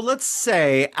 So let's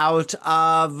say out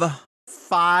of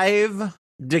 5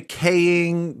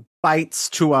 decaying bites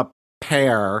to a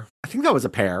pear, I think that was a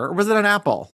pear, or was it an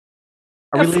apple?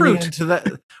 Were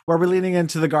we leaning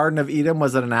into the Garden of Eden?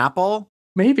 Was it an apple?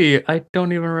 Maybe. I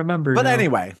don't even remember. But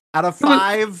anyway, out of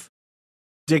 5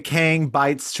 decaying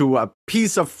bites to a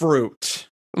piece of fruit,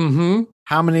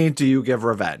 how many do you give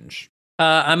Revenge?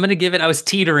 I'm going to give it, I was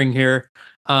teetering here,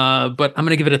 but I'm going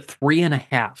to give it a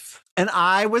 3.5. And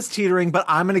I was teetering, but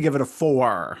I'm going to give it a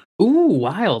 4. Ooh,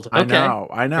 wild. Okay.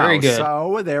 I know. Very good.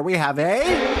 So there we have a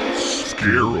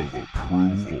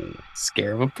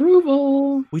Scare of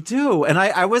approval. We do. And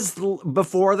I was,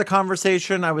 before the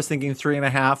conversation, I was thinking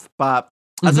 3.5, but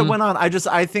as it went on,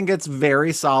 I think it's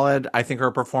very solid. I think her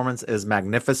performance is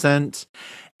magnificent.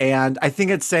 And I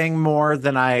think it's saying more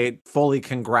than I fully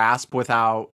can grasp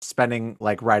without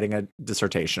writing a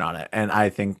dissertation on it. And I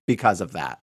think because of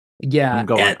that, I'm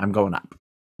going up.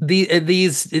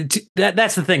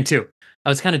 That's the thing too. I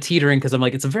was kind of teetering because I'm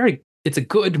like, it's a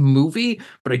good movie,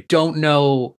 but I don't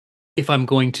know if I'm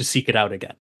going to seek it out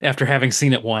again. after having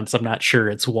seen it once, I'm not sure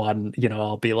it's one,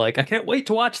 I'll be like, I can't wait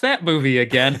to watch that movie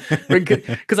again.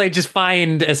 Because I just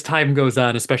find as time goes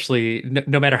on, especially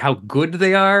no matter how good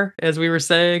they are, as we were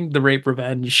saying, the rape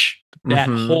revenge, that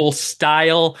Mhm. whole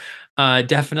style,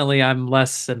 definitely I'm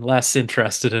less and less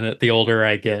interested in it the older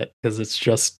I get, because it's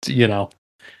just, it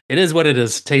is what it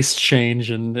is. Tastes change,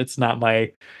 and it's not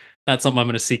something I'm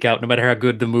going to seek out, no matter how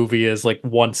good the movie is. Like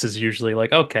once is usually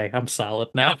like, okay, I'm solid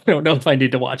now. I don't know if I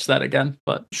need to watch that again,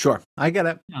 but Sure, I get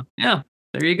it. yeah,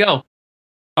 there you go.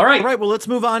 All right, All right, well, let's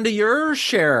move on to your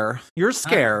share, your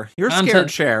scare, your on scared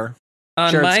to- share.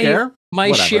 on Shared scare? my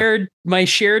Whatever.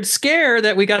 shared scare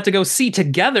that we got to go see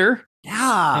together,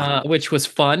 Yeah. which was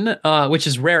fun, which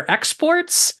is Rare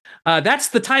Exports. That's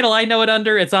the title I know it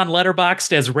under. It's on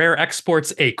Letterboxd as Rare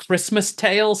Exports: A Christmas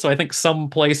Tale. So I think some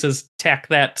places tack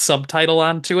that subtitle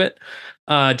onto it.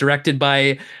 Directed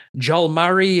by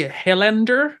Jalmari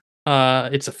Helander.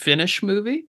 It's a Finnish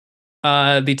movie.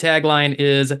 The tagline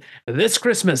is, "This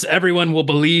Christmas, everyone will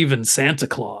believe in Santa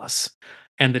Claus."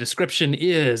 And the description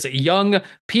is, young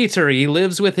Peteri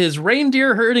lives with his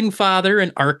reindeer herding father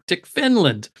in Arctic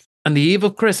Finland. On the eve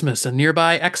of Christmas, a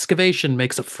nearby excavation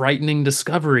makes a frightening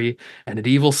discovery, and an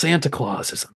evil Santa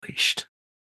Claus is unleashed.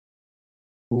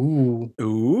 Ooh.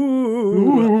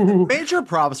 Ooh. Major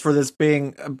props for this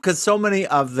being, because so many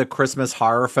of the Christmas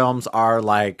horror films are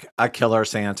like a killer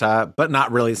Santa, but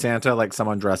not really Santa, like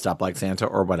someone dressed up like Santa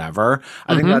or whatever.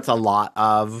 I think Mhm. that's a lot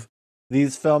of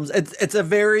these films. It's a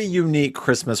very unique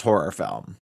Christmas horror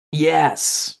film.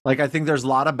 Yes. Like, I think there's a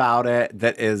lot about it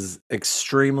that is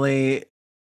extremely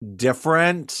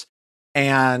different,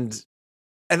 and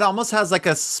it almost has like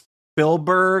a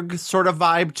Spielberg sort of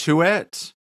vibe to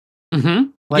it.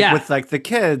 Mm-hmm. Like Yeah. with like the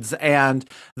kids and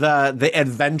the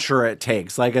adventure it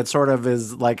takes. Like it sort of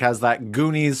is like has that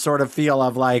Goonies sort of feel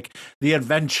of like the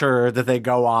adventure that they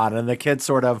go on, and the kids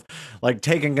sort of like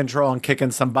taking control and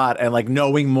kicking some butt and like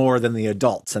knowing more than the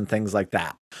adults and things like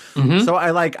that. Mhm. So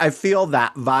I feel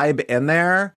that vibe in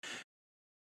there.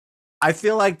 I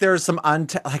feel like there's some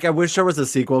like I wish there was a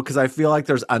sequel, because I feel like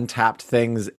there's untapped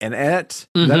things in it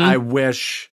that Mhm. I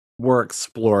wish were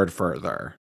explored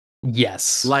further.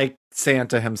 Yes. Like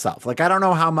Santa himself. Like I don't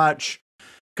know how much,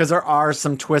 because there are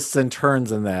some twists and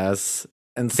turns in this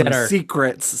and some That are-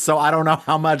 secrets. So I don't know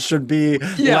how much should be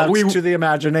Yeah, left we- to the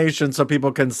imagination so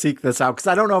people can seek this out. Because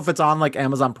I don't know if it's on like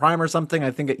Amazon Prime or something. I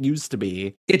think it used to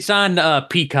be. It's on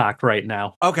Peacock right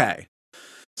now. Okay.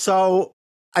 So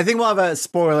I think we'll have a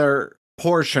spoiler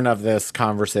portion of this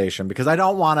conversation, because I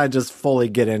don't want to just fully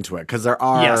get into it, because there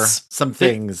are Yes. some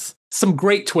things. Some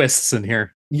great twists in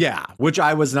here. Yeah, which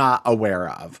I was not aware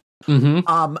of.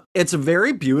 Mm-hmm. It's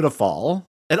very beautiful.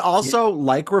 It also,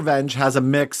 like Revenge, has a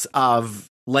mix of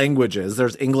languages.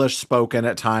 There's English spoken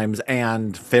at times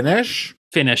and Finnish.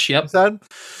 Finish. Yep. Said.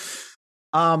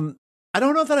 I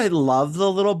don't know that I love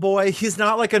the little boy. He's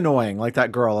not like annoying like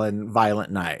that girl in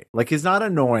Violent Night. Like he's not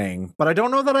annoying, but I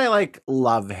don't know that I like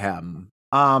love him.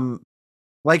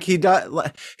 Like he does,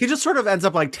 like, he just sort of ends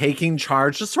up like taking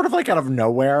charge, just sort of like out of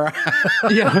nowhere.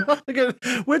 Yeah.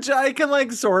 Which I can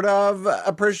like sort of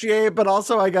appreciate, but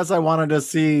also I guess I wanted to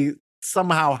see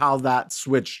somehow how that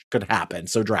switch could happen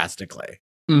so drastically.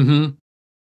 Mm-hmm.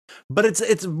 But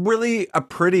it's really a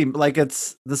pretty, like,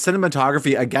 it's the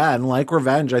cinematography again, like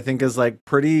Revenge, I think is like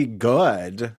pretty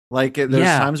good. Like there's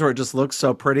Yeah. times where it just looks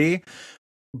so pretty.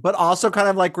 But also kind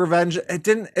of like Revenge,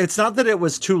 it's not that it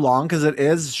was too long, because it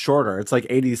is shorter. It's like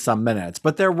 80 some minutes.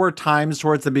 But there were times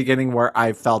towards the beginning where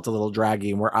I felt a little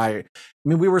draggy, where I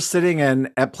mean, we were sitting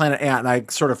at Planet Ant, and I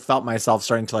sort of felt myself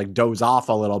starting to like doze off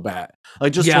a little bit,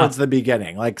 like just Yeah. towards the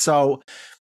beginning. Like, so,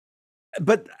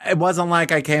 but it wasn't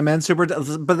like I came in super,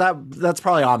 but that's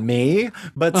probably on me,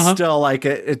 but Uh-huh. still like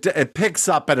it picks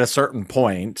up at a certain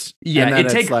point. Yeah, And then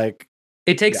it it's like,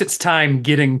 It takes Yeah. its time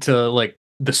getting to like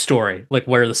the story, like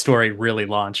where the story really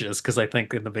launches. Because I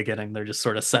think in the beginning they're just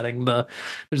sort of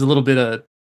there's a little bit of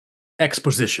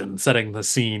exposition, setting the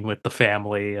scene with the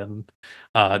family and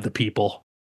the people.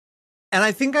 and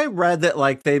I think I read that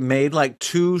like they made like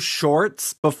 2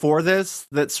 shorts before this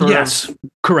that sort Yes,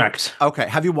 correct. of. Okay,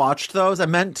 have you watched those? I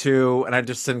meant to, and I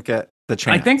just didn't get the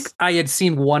chance. I think I had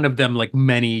seen one of them like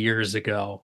many years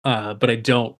ago, but I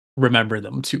don't remember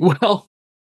them too well.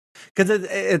 because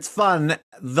it's fun.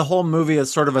 The whole movie is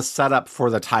sort of a setup for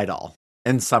the title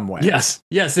in some way. Yes,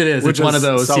 it is. which It's one of is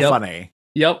those. so Yep. funny.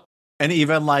 Yep. And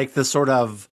even like the sort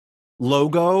of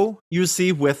logo you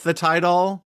see with the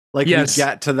title, like Yes. we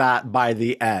get to that by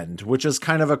the end, which is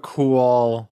kind of a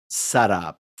cool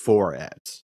setup for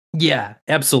it. Yeah,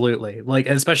 absolutely. Like,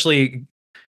 especially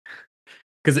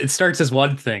because it starts as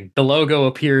one thing. The logo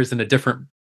appears in a different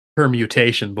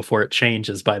permutation before it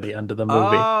changes by the end of the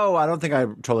movie. Oh, I don't think I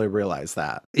totally realized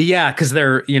that. Yeah, because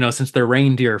they're, since they're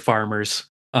reindeer farmers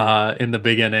in the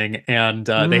beginning, and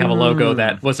they have a logo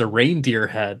that was a reindeer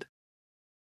head.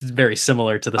 It's very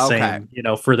similar to the same,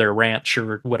 for their ranch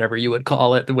or whatever you would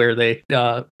call it, where they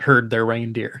herd their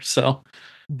reindeer. So,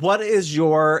 what is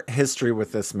your history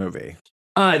with this movie?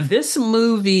 This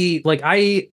movie, like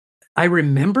I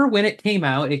remember when it came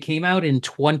out. It came out in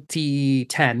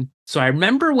 2010. So I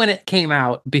remember when it came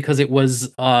out because it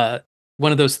was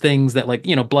one of those things that, like,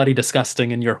 Bloody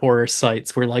Disgusting in your horror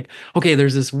sites where, like, okay,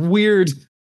 there's this weird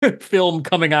film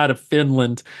coming out of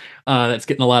Finland that's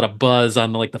getting a lot of buzz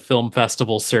on like the film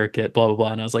festival circuit, blah blah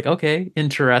blah. And I was like, okay,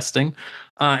 interesting.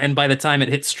 And by the time it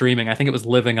hit streaming, I think it was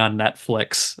living on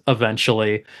Netflix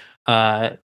eventually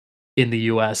in the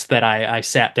US, that I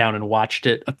sat down and watched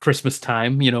it at Christmas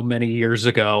time, many years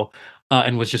ago,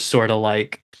 and was just sort of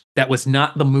like, that was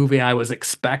not the movie I was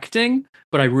expecting,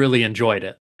 but I really enjoyed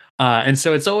it. And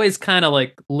so it's always kind of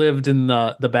like lived in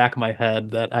the back of my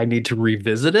head that I need to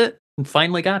revisit it, and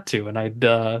finally got to.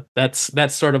 And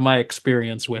that's sort of my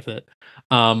experience with it.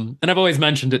 And I've always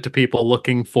mentioned it to people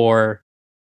looking for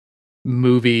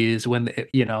movies when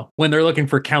they're looking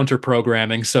for counter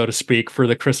programming, so to speak, for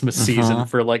the Christmas season,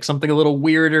 for like something a little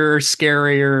weirder,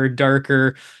 scarier,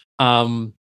 darker.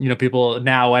 People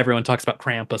now, everyone talks about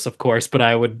Krampus, of course, but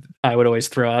I would always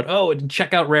throw out, and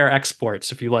check out Rare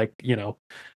Exports if you like,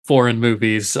 foreign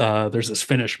movies. There's this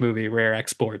Finnish movie, Rare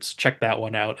Exports. Check that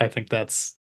one out. I think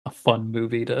that's a fun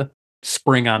movie to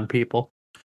spring on people.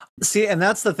 See, and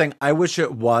that's the thing. I wish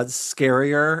it was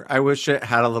scarier. I wish it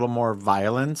had a little more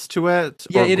violence to it.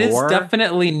 Yeah, it is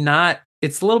definitely not.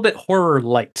 It's a little bit horror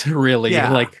light, really.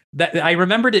 Yeah. Like that. I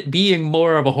remembered it being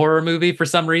more of a horror movie for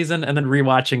some reason, and then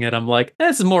rewatching it, I'm like,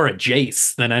 this is more a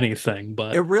Jace than anything.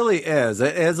 But it really is.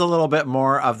 It is a little bit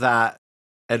more of that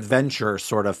adventure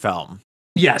sort of film.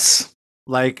 Yes.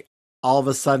 Like, all of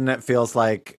a sudden it feels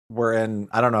like we're in,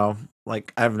 I don't know,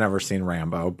 like, I've never seen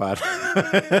Rambo, but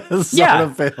it sort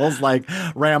of feels like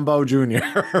Rambo Jr.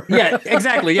 Yeah,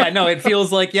 exactly. Yeah, no, it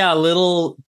feels like, a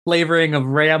little flavoring of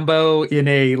Rambo in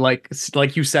a, like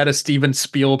you said, a Steven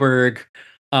Spielberg,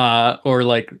 or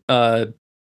like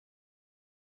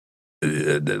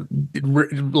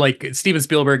Steven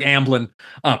Spielberg Amblin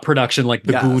production, like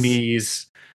The Goonies,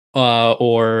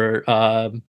 or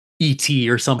E.T.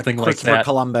 or something like that.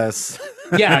 Columbus.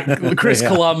 Yeah, Chris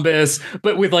Columbus,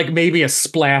 but with like maybe a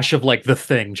splash of like The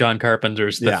Thing, John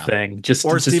Carpenter's The Thing,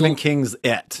 or Stephen King's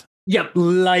It. Yeah,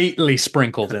 lightly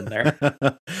sprinkled in there.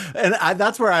 And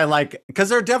that's where I like, because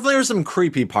there definitely are some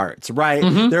creepy parts, right?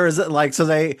 There is like, so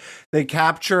they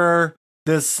capture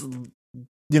this,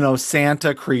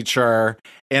 Santa creature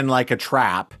in like a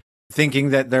trap, thinking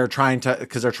that they're trying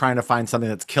to find something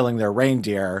that's killing their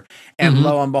reindeer. And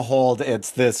lo and behold,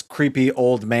 it's this creepy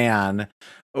old man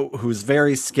who's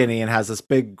very skinny and has this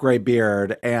big gray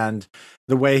beard. And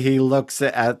the way he looks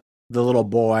at the little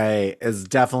boy is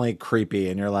definitely creepy.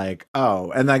 And you're like,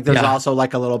 oh, and like, there's also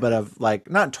like a little bit of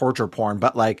like, not torture porn,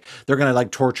 but like, they're going to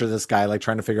like torture this guy, like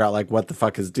trying to figure out like what the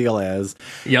fuck his deal is.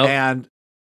 Yep.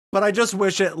 But I just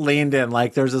wish it leaned in.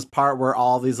 Like, there's this part where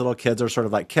all these little kids are sort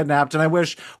of like kidnapped, and I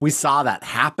wish we saw that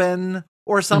happen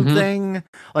or something.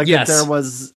 Like,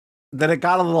 that it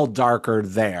got a little darker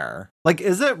there. Like,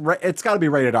 it's got to be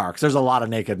rated R, because there's a lot of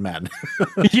naked men.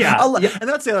 And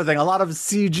that's the other thing. A lot of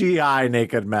CGI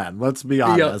naked men, let's be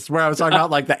honest. Where I was talking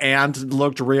about like the ant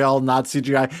looked real, not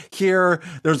CGI. Here,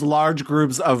 there's large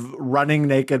groups of running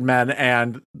naked men,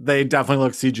 and they definitely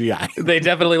look CGI. They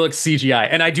definitely look CGI.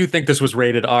 And I do think this was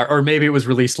rated R, or maybe it was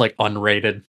released like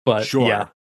unrated. But sure.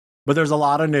 But there's a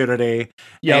lot of nudity.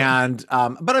 And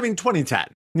but I mean, 2010,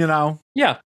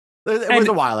 Yeah. It was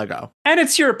a while ago. And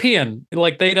it's European.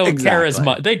 Like, they don't care as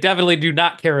much. They definitely do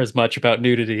not care as much about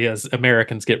nudity as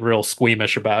Americans get real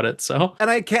squeamish about it. So, and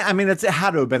it had to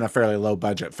have been a fairly low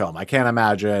budget film. I can't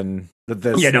imagine that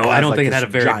this. I don't think it had a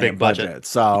very big budget.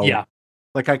 So,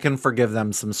 like, I can forgive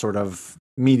them some sort of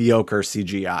mediocre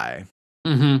CGI.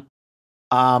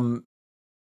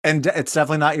 And it's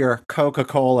definitely not your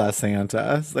Coca-Cola Santa,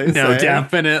 as they say. No,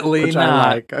 definitely which not.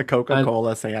 I like, a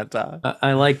Coca-Cola Santa.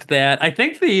 I liked that. I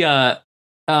think the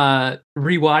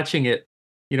rewatching it,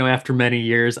 after many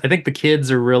years, I think the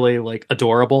kids are really like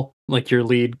adorable. Like, your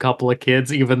lead couple of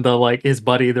kids, even though like his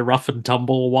buddy, the rough and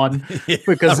tumble one,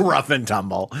 because rough and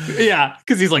tumble. Yeah,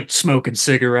 because he's like smoking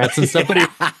cigarettes and stuff. But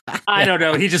I don't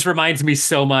know. He just reminds me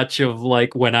so much of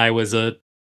like when I was a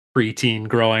preteen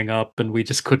growing up, and we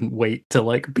just couldn't wait to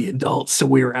like be adults, so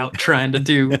we were out trying to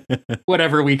do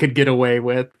whatever we could get away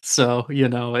with. So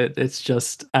it's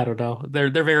just, I don't know, they're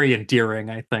very endearing.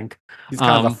 I think he's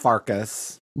kind of a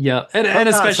Farkas. Yeah, But and not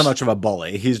especially so much of a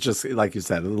bully. He's just, like you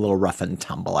said, a little rough and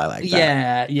tumble. I like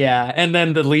that. yeah. And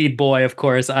then the lead boy, of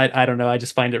course, I don't know, I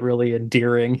just find it really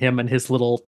endearing, him and his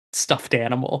little stuffed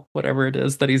animal, whatever it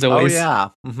is that Oh yeah.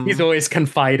 he's always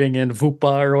confiding in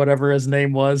Vupa or whatever his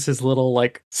name was, his little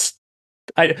like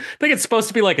I think it's supposed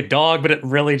to be like a dog, but it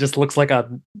really just looks like a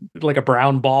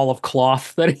brown ball of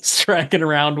cloth that he's dragging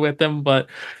around with him. But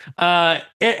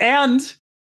and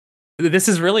this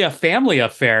is really a family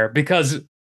affair because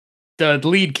the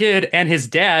lead kid and his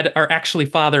dad are actually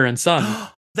father and son.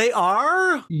 They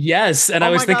are? Yes, and Oh I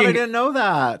was my God, I thinking didn't know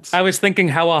that. I was thinking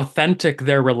how authentic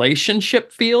their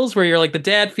relationship feels, where you're like, the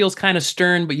dad feels kind of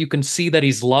stern, but you can see that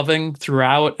he's loving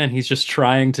throughout and he's just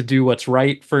trying to do what's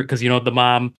right for, because, the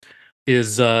mom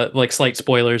is, like, slight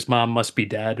spoilers, mom must be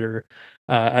dead, or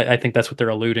I think that's what they're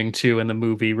alluding to in the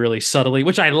movie really subtly,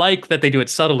 which I like that they do it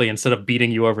subtly instead of beating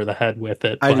you over the head with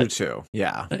it. I do too.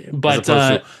 Yeah.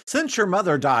 But since your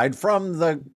mother died from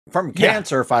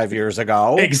cancer 5 years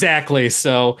ago. Exactly.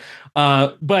 So,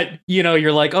 but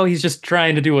you're like, oh, he's just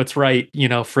trying to do what's right,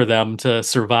 for them to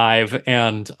survive.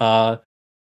 And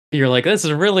you're like, this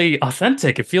is really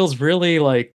authentic. It feels really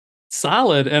like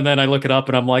solid. And then I look it up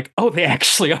and I'm like, oh, they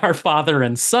actually are father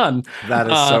and son.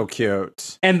 That is so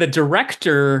cute. And the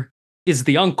director is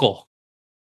the uncle.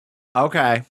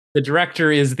 Okay. The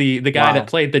director is the guy that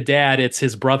played the dad. It's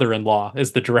his brother-in-law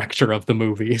is the director of the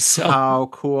movie. So how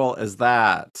cool is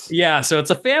that? Yeah, so it's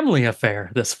a family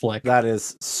affair, this flick. That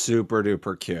is super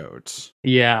duper cute.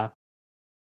 Yeah.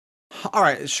 All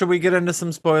right, should we get into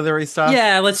some spoilery stuff?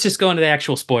 Yeah, let's just go into the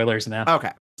actual spoilers now.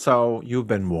 Okay, so you've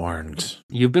been warned.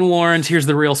 You've been warned. Here's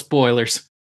the real spoilers.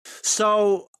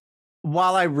 So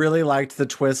while I really liked the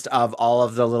twist of all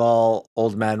of the little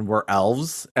old men were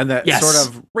elves, and that sort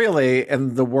of really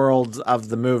in the world of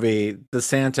the movie, the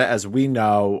Santa as we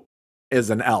know is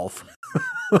an elf.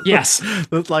 Yes.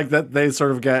 It's like that they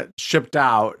sort of get shipped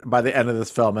out by the end of this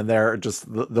film and they're just,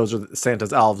 those are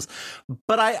Santa's elves.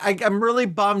 But I'm really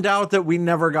bummed out that we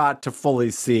never got to fully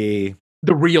see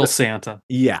the real Santa.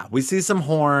 Yeah. We see some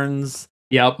horns.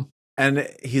 Yep. And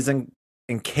he's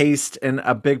encased in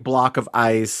a big block of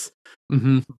ice.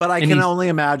 Mm-hmm. But I can only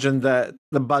imagine the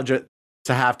budget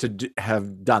to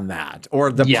have done that,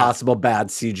 or the possible bad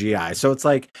CGI. So it's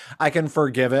like, I can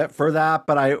forgive it for that,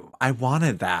 but I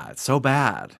wanted that so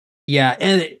bad. Yeah,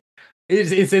 and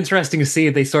it's interesting to see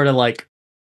they sort of like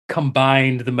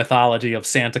combined the mythology of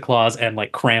Santa Claus and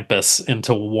like Krampus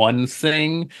into one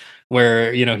thing,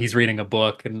 where he's reading a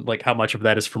book, and like how much of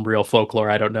that is from real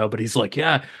folklore, I don't know, but he's like,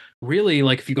 yeah, really,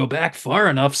 like if you go back far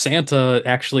enough, Santa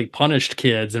actually punished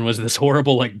kids and was this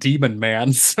horrible like demon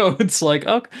man. So it's like,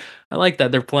 oh, I like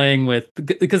that they're playing with,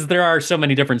 because there are so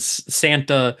many different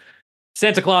Santa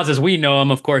Claus as we know him,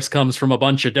 of course, comes from a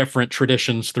bunch of different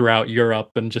traditions throughout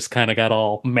Europe and just kind of got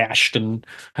all mashed and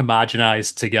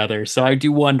homogenized together. So I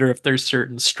do wonder if there's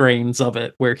certain strains of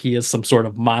it where he is some sort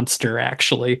of monster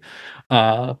actually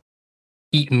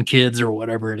eating kids or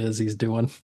whatever it is he's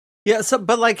doing. Yeah, so,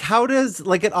 but like, how does,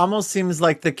 like, it almost seems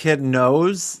like the kid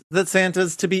knows that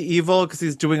Santa's to be evil because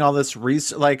he's doing all this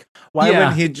research. Like, why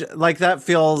wouldn't he, like, that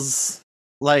feels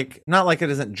like, not like it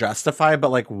isn't justified,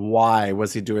 but like, why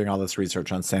was he doing all this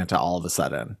research on Santa all of a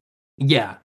sudden?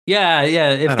 Yeah.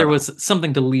 If there was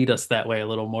something to lead us that way a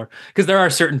little more, because there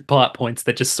are certain plot points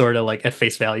that just sort of like at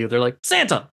face value, they're like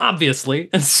Santa, obviously.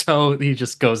 And so he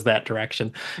just goes that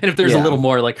direction. And if there's a little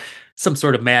more like some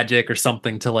sort of magic or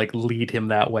something to like lead him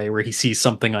that way, where he sees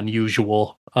something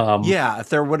unusual. If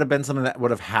there would have been something that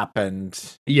would have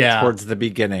happened towards the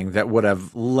beginning that would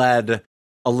have led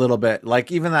a little bit,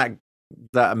 like even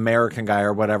the American guy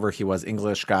or whatever he was,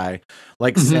 English guy,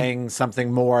 like saying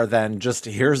something more than just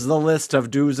here's the list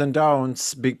of do's and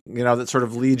don'ts, that sort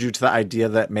of leads you to the idea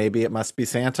that maybe it must be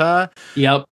Santa.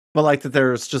 Yep. But like that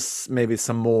there's just maybe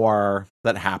some more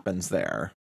that happens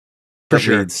there for that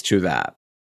sure leads to that.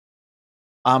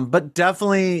 But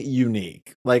definitely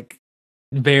unique, like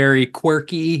very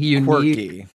quirky,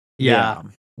 unique. Yeah.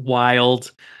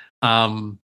 Wild.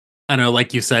 I know,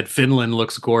 like you said, Finland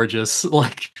looks gorgeous.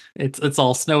 Like it's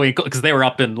all snowy because they were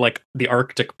up in like the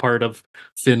Arctic part of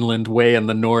Finland, way in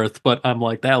the north. But I'm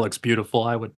like, that looks beautiful.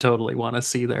 I would totally want to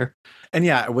see there. And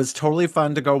yeah, it was totally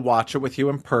fun to go watch it with you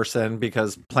in person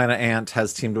because Planet Ant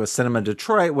has teamed with Cinema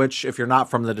Detroit, which if you're not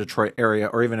from the Detroit area,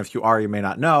 or even if you are, you may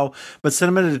not know. But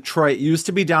Cinema Detroit used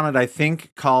to be down at, I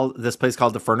think, this place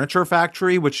called the Furniture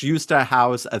Factory, which used to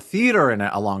house a theater in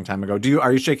it a long time ago.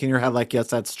 Are you shaking your head like, yes,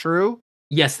 that's true?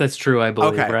 Yes, that's true, I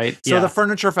believe, Okay. right? So Yeah. the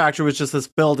furniture factory was just this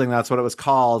building. That's what it was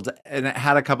called. And it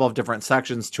had a couple of different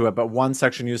sections to it. But one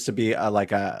section used to be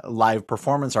like a live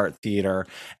performance art theater.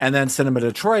 And then Cinema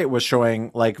Detroit was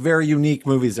showing like very unique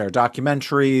movies there,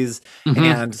 documentaries Mhm.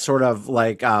 and sort of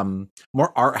like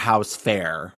more art house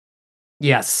fare.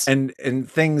 Yes. And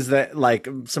things that like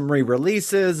some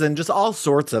re-releases and just all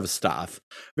sorts of stuff.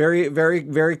 Very, very,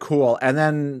 very cool. And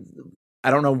then I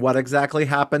don't know what exactly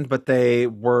happened, but they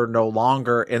were no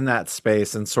longer in that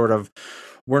space and sort of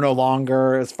were no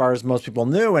longer, as far as most people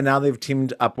knew. And now they've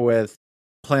teamed up with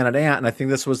Planet Ant, and I think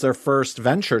this was their first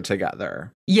venture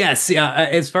together. Yes, yeah.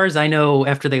 As far as I know,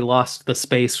 after they lost the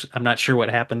space, I'm not sure what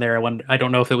happened there. I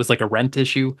don't know if it was like a rent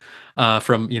issue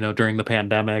from during the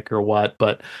pandemic or what,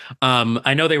 but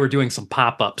I know they were doing some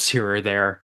pop-ups here or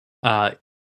there,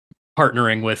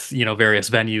 partnering with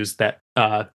various venues that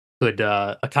could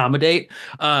accommodate.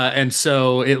 And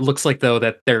so it looks like though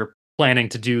that they're planning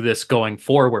to do this going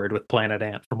forward with Planet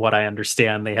Ant. From what I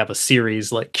understand, they have a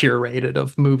series like curated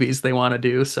of movies they want to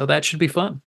do, so that should be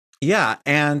fun. Yeah,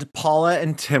 and Paula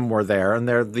and Tim were there, and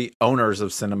they're the owners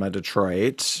of Cinema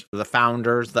Detroit, the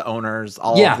founders, the owners,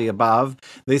 all of the above.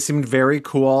 They seemed very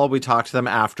cool. We talked to them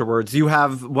afterwards.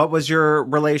 What was your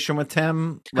relation with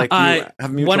Tim? Like, you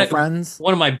have mutual friends?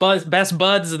 One of my best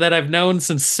buds that I've known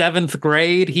since 7th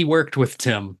grade, he worked with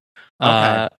Tim.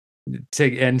 Okay.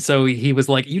 And so he was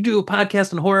like, "You do a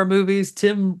podcast on horror movies.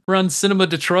 Tim runs Cinema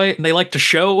Detroit, and they like to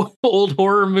show old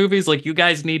horror movies. Like, you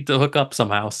guys need to hook up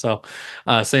somehow." So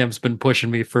Sam's been pushing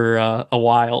me for a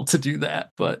while to do that.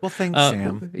 But well, thanks,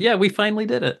 Sam. Yeah, we finally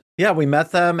did it. Yeah, we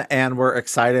met them, and we're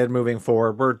excited moving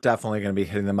forward. We're definitely going to be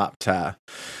hitting them up to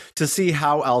see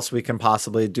how else we can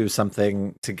possibly do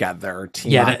something together,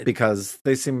 team up, because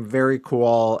they seem very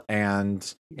cool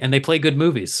and they play good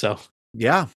movies. So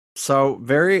yeah. So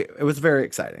it was very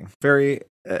exciting.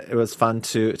 It was fun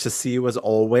to see you as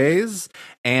always,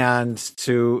 and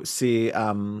to see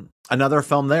another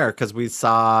film there, because we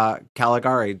saw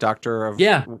Caligari,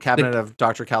 Cabinet of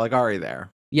Dr. Caligari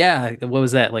there. Yeah, what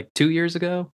was that, like 2 years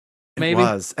ago? Maybe it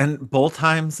was, and both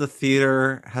times the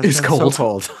theater has been cold. so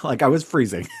cold. Like I was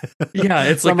freezing. Yeah,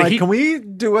 it's so like, can we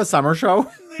do a summer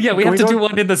show? Yeah, we have to do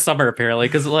one in the summer apparently,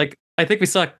 because like I think we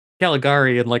saw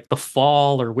Caligari in like the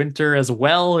fall or winter as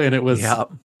well, and it was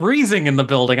freezing in the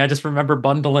building. I just remember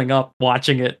bundling up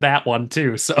watching that one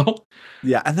too. So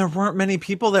yeah, and there weren't many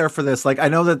people there for this. Like I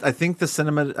think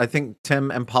Tim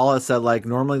and Paula said like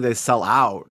normally they sell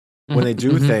out when they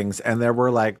do things, and there were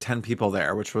like 10 people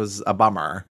there, which was a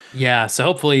bummer. Yeah, so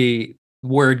hopefully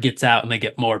word gets out and they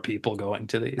get more people going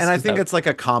to these. And I think it's like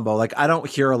a combo. Like I don't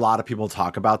hear a lot of people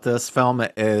talk about this film.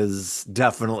 It is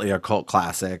definitely a cult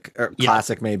classic, or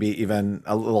classic maybe even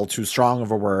a little too strong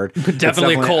of a word.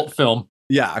 Definitely a cult film.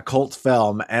 Yeah, a cult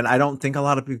film. And I don't think a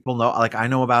lot of people know, like I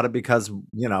know about it because,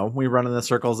 we run in the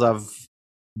circles of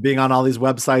being on all these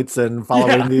websites and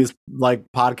following these like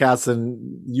podcasts and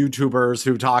YouTubers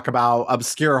who talk about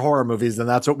obscure horror movies, and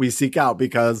that's what we seek out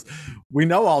because we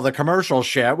know all the commercial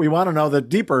shit. We want to know the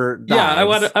deeper dives.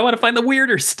 Yeah, I want to find the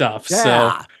weirder stuff. Yeah.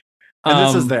 So and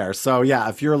this is there. So yeah,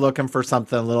 if you're looking for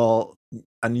something a little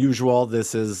unusual,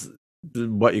 this is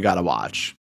what you got to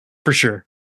watch. For sure.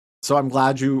 So I'm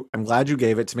glad you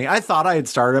gave it to me. I thought I had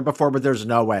started it before, but there's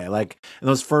no way. Like in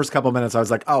those first couple minutes, I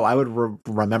was like, "Oh, I would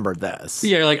remember this."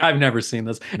 Yeah, like I've never seen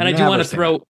this, and I do want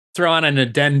to throw on an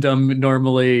addendum.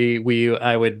 Normally,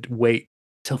 I would wait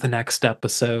till the next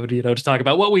episode, to talk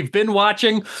about what we've been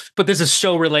watching. But this is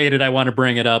so related, I want to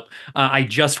bring it up. I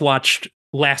just watched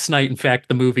last night, in fact,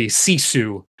 the movie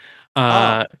Sisu.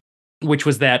 Which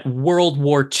was that World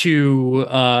War II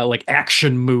like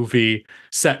action movie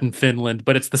set in Finland,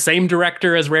 but it's the same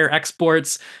director as Rare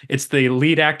Exports. It's the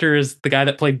lead actor is the guy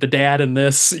that played the dad in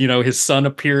this. His son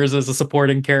appears as a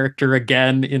supporting character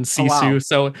again in Sisu. Oh, wow.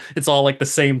 So it's all like the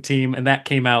same team, and that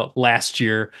came out last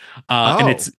year. And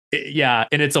it's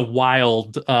a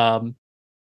wild.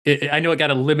 I know it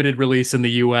got a limited release in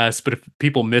the US, but if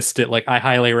people missed it, like I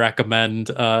highly recommend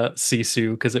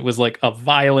Sisu, because it was like a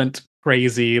violent,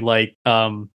 crazy, like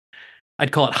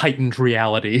I'd call it heightened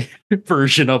reality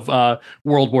version of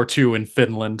World War II in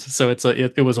Finland. So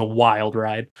it was a wild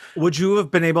ride. Would you have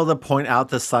been able to point out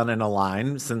the son in a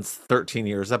line since 13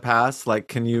 years have passed? Like,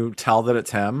 can you tell that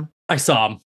it's him? I saw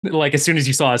him. Like as soon as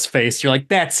you saw his face, you're like,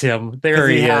 "That's him." There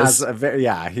he is.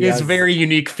 He has very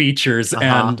unique features,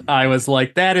 and I was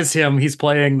like, "That is him." He's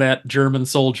playing that German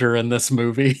soldier in this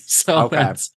movie. So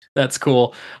That's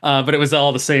cool. But it was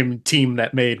all the same team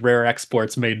that made Rare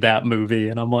Exports made that movie.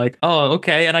 And I'm like, oh,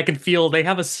 okay. And I can feel they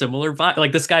have a similar vibe.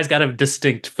 Like this guy's got a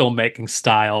distinct filmmaking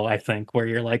style, I think, where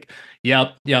you're like,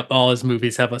 yep, all his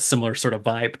movies have a similar sort of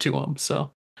vibe to them.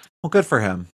 So, Well, good for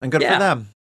him and good for them.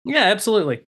 Yeah,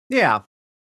 absolutely. Yeah.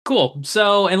 Cool.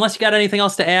 So unless you got anything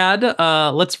else to add,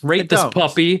 let's rate this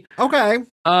puppy. Okay.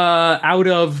 Out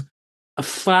of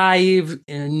 5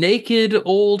 naked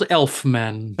old elf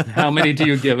men, how many do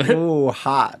you give it? Ooh,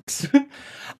 hot.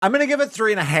 I'm going to give it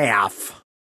 3.5.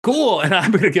 Cool. And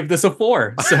I'm going to give this a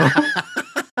 4. So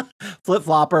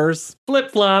flip-floppers.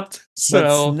 Flip-flopped.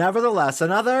 So but nevertheless,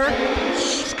 another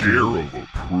scare of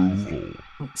approval.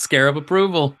 Scare of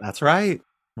approval. That's right.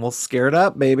 We'll scare it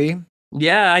up, baby.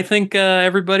 Yeah, I think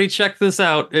everybody check this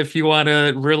out if you want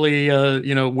to really,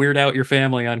 weird out your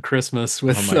family on Christmas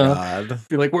with. Oh my God.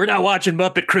 Be like, we're not watching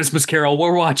Muppet Christmas Carol,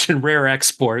 we're watching Rare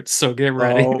Exports, so get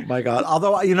ready. Oh my God.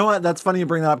 Although, you know what? That's funny you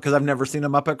bring that up because I've never seen a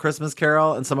Muppet Christmas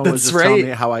Carol, and someone was just telling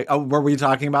me how were we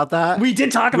talking about that? We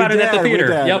did talk about it at the theater.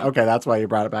 Yep. Okay, that's why you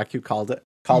brought it back. You called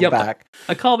back.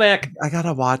 A callback. I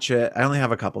gotta watch it. I only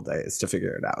have a couple days to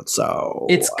figure it out, so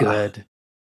it's good.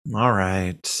 All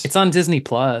right. It's on Disney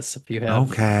Plus if you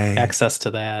have access to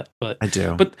that. But I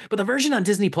do. But the version on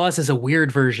Disney Plus is a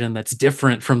weird version that's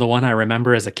different from the one I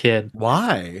remember as a kid.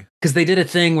 Why? Because they did a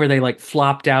thing where they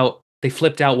flipped out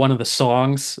one of the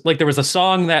songs. Like there was a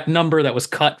song that number that was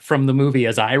cut from the movie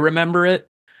as I remember it.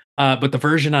 But the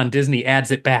version on Disney adds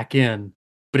it back in.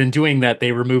 But in doing that,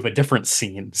 they remove a different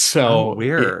scene. So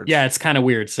weird. It's kind of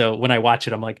weird. So when I watch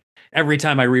it, I'm like, every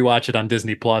time I rewatch it on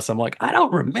Disney Plus, I'm like, I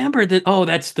don't remember that. Oh,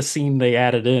 that's the scene they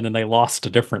added in and they lost a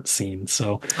different scene.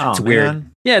 So it's weird.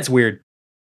 Man. Yeah, it's weird.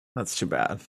 That's too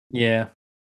bad. Yeah.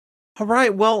 All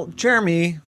right. Well,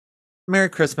 Jeremy, Merry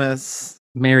Christmas.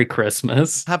 Merry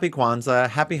Christmas. Happy Kwanzaa.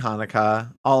 Happy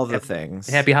Hanukkah. All of the things.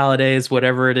 Happy holidays,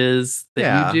 whatever it is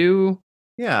that you do.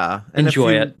 Yeah. And enjoy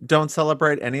if you it. Don't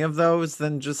celebrate any of those,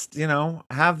 then just,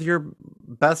 have your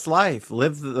best life.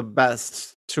 Live the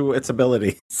best to its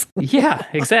abilities. Yeah,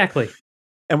 exactly.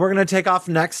 And we're going to take off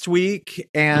next week,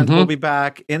 and we'll be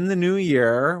back in the new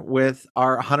year with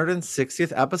our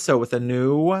 160th episode with a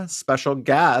new special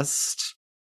guest,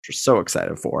 which we're so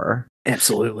excited for.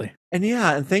 Absolutely.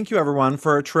 And thank you everyone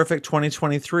for a terrific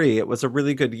 2023. It was a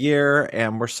really good year,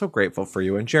 and we're so grateful for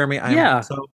you. And Jeremy, I am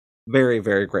so very,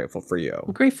 very grateful for you.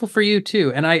 I'm grateful for you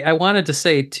too. And I wanted to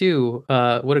say too,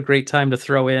 what a great time to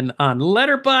throw in on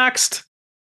Letterboxd.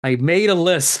 I made a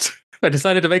list. I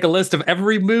decided to make a list of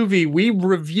every movie we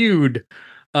reviewed,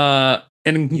 and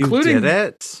including you did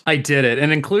it. I did it,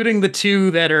 and including the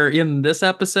 2 that are in this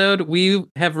episode, we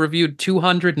have reviewed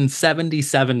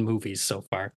 277 movies so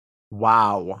far.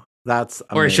 Wow, that's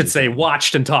amazing. Or I should say,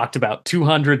 watched and talked about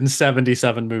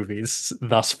 277 movies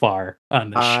thus far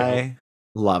on this show. I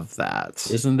love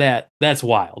that. Isn't that's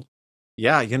wild?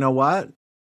 Yeah, you know what?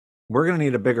 We're gonna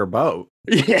need a bigger boat.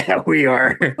 Yeah, we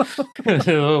are.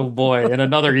 Oh boy, in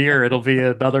another year it'll be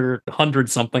another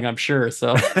 100-something, I'm sure.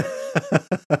 So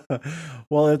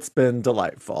well, it's been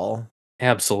delightful.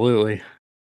 Absolutely.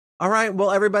 All right,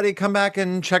 well, everybody come back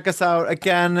and check us out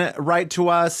again. Write to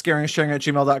us,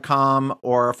 scaringandsharing@gmail.com,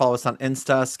 or follow us on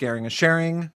Insta, Scaring and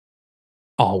Sharing.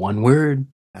 All one word.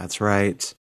 That's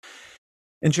right.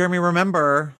 And Jeremy,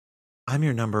 remember, I'm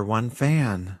your number 1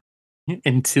 fan.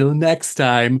 Until next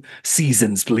time,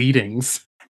 seasons bleedings.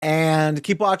 And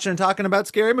keep watching and talking about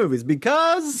scary movies,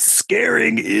 because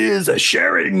scaring is a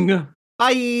sharing.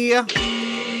 Bye.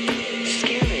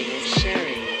 Scaring is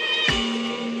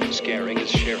sharing. Scaring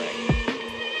is sharing.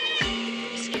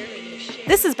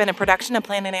 This has been a production of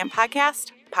Planet Amp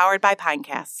Podcast, powered by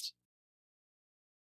Pinecast.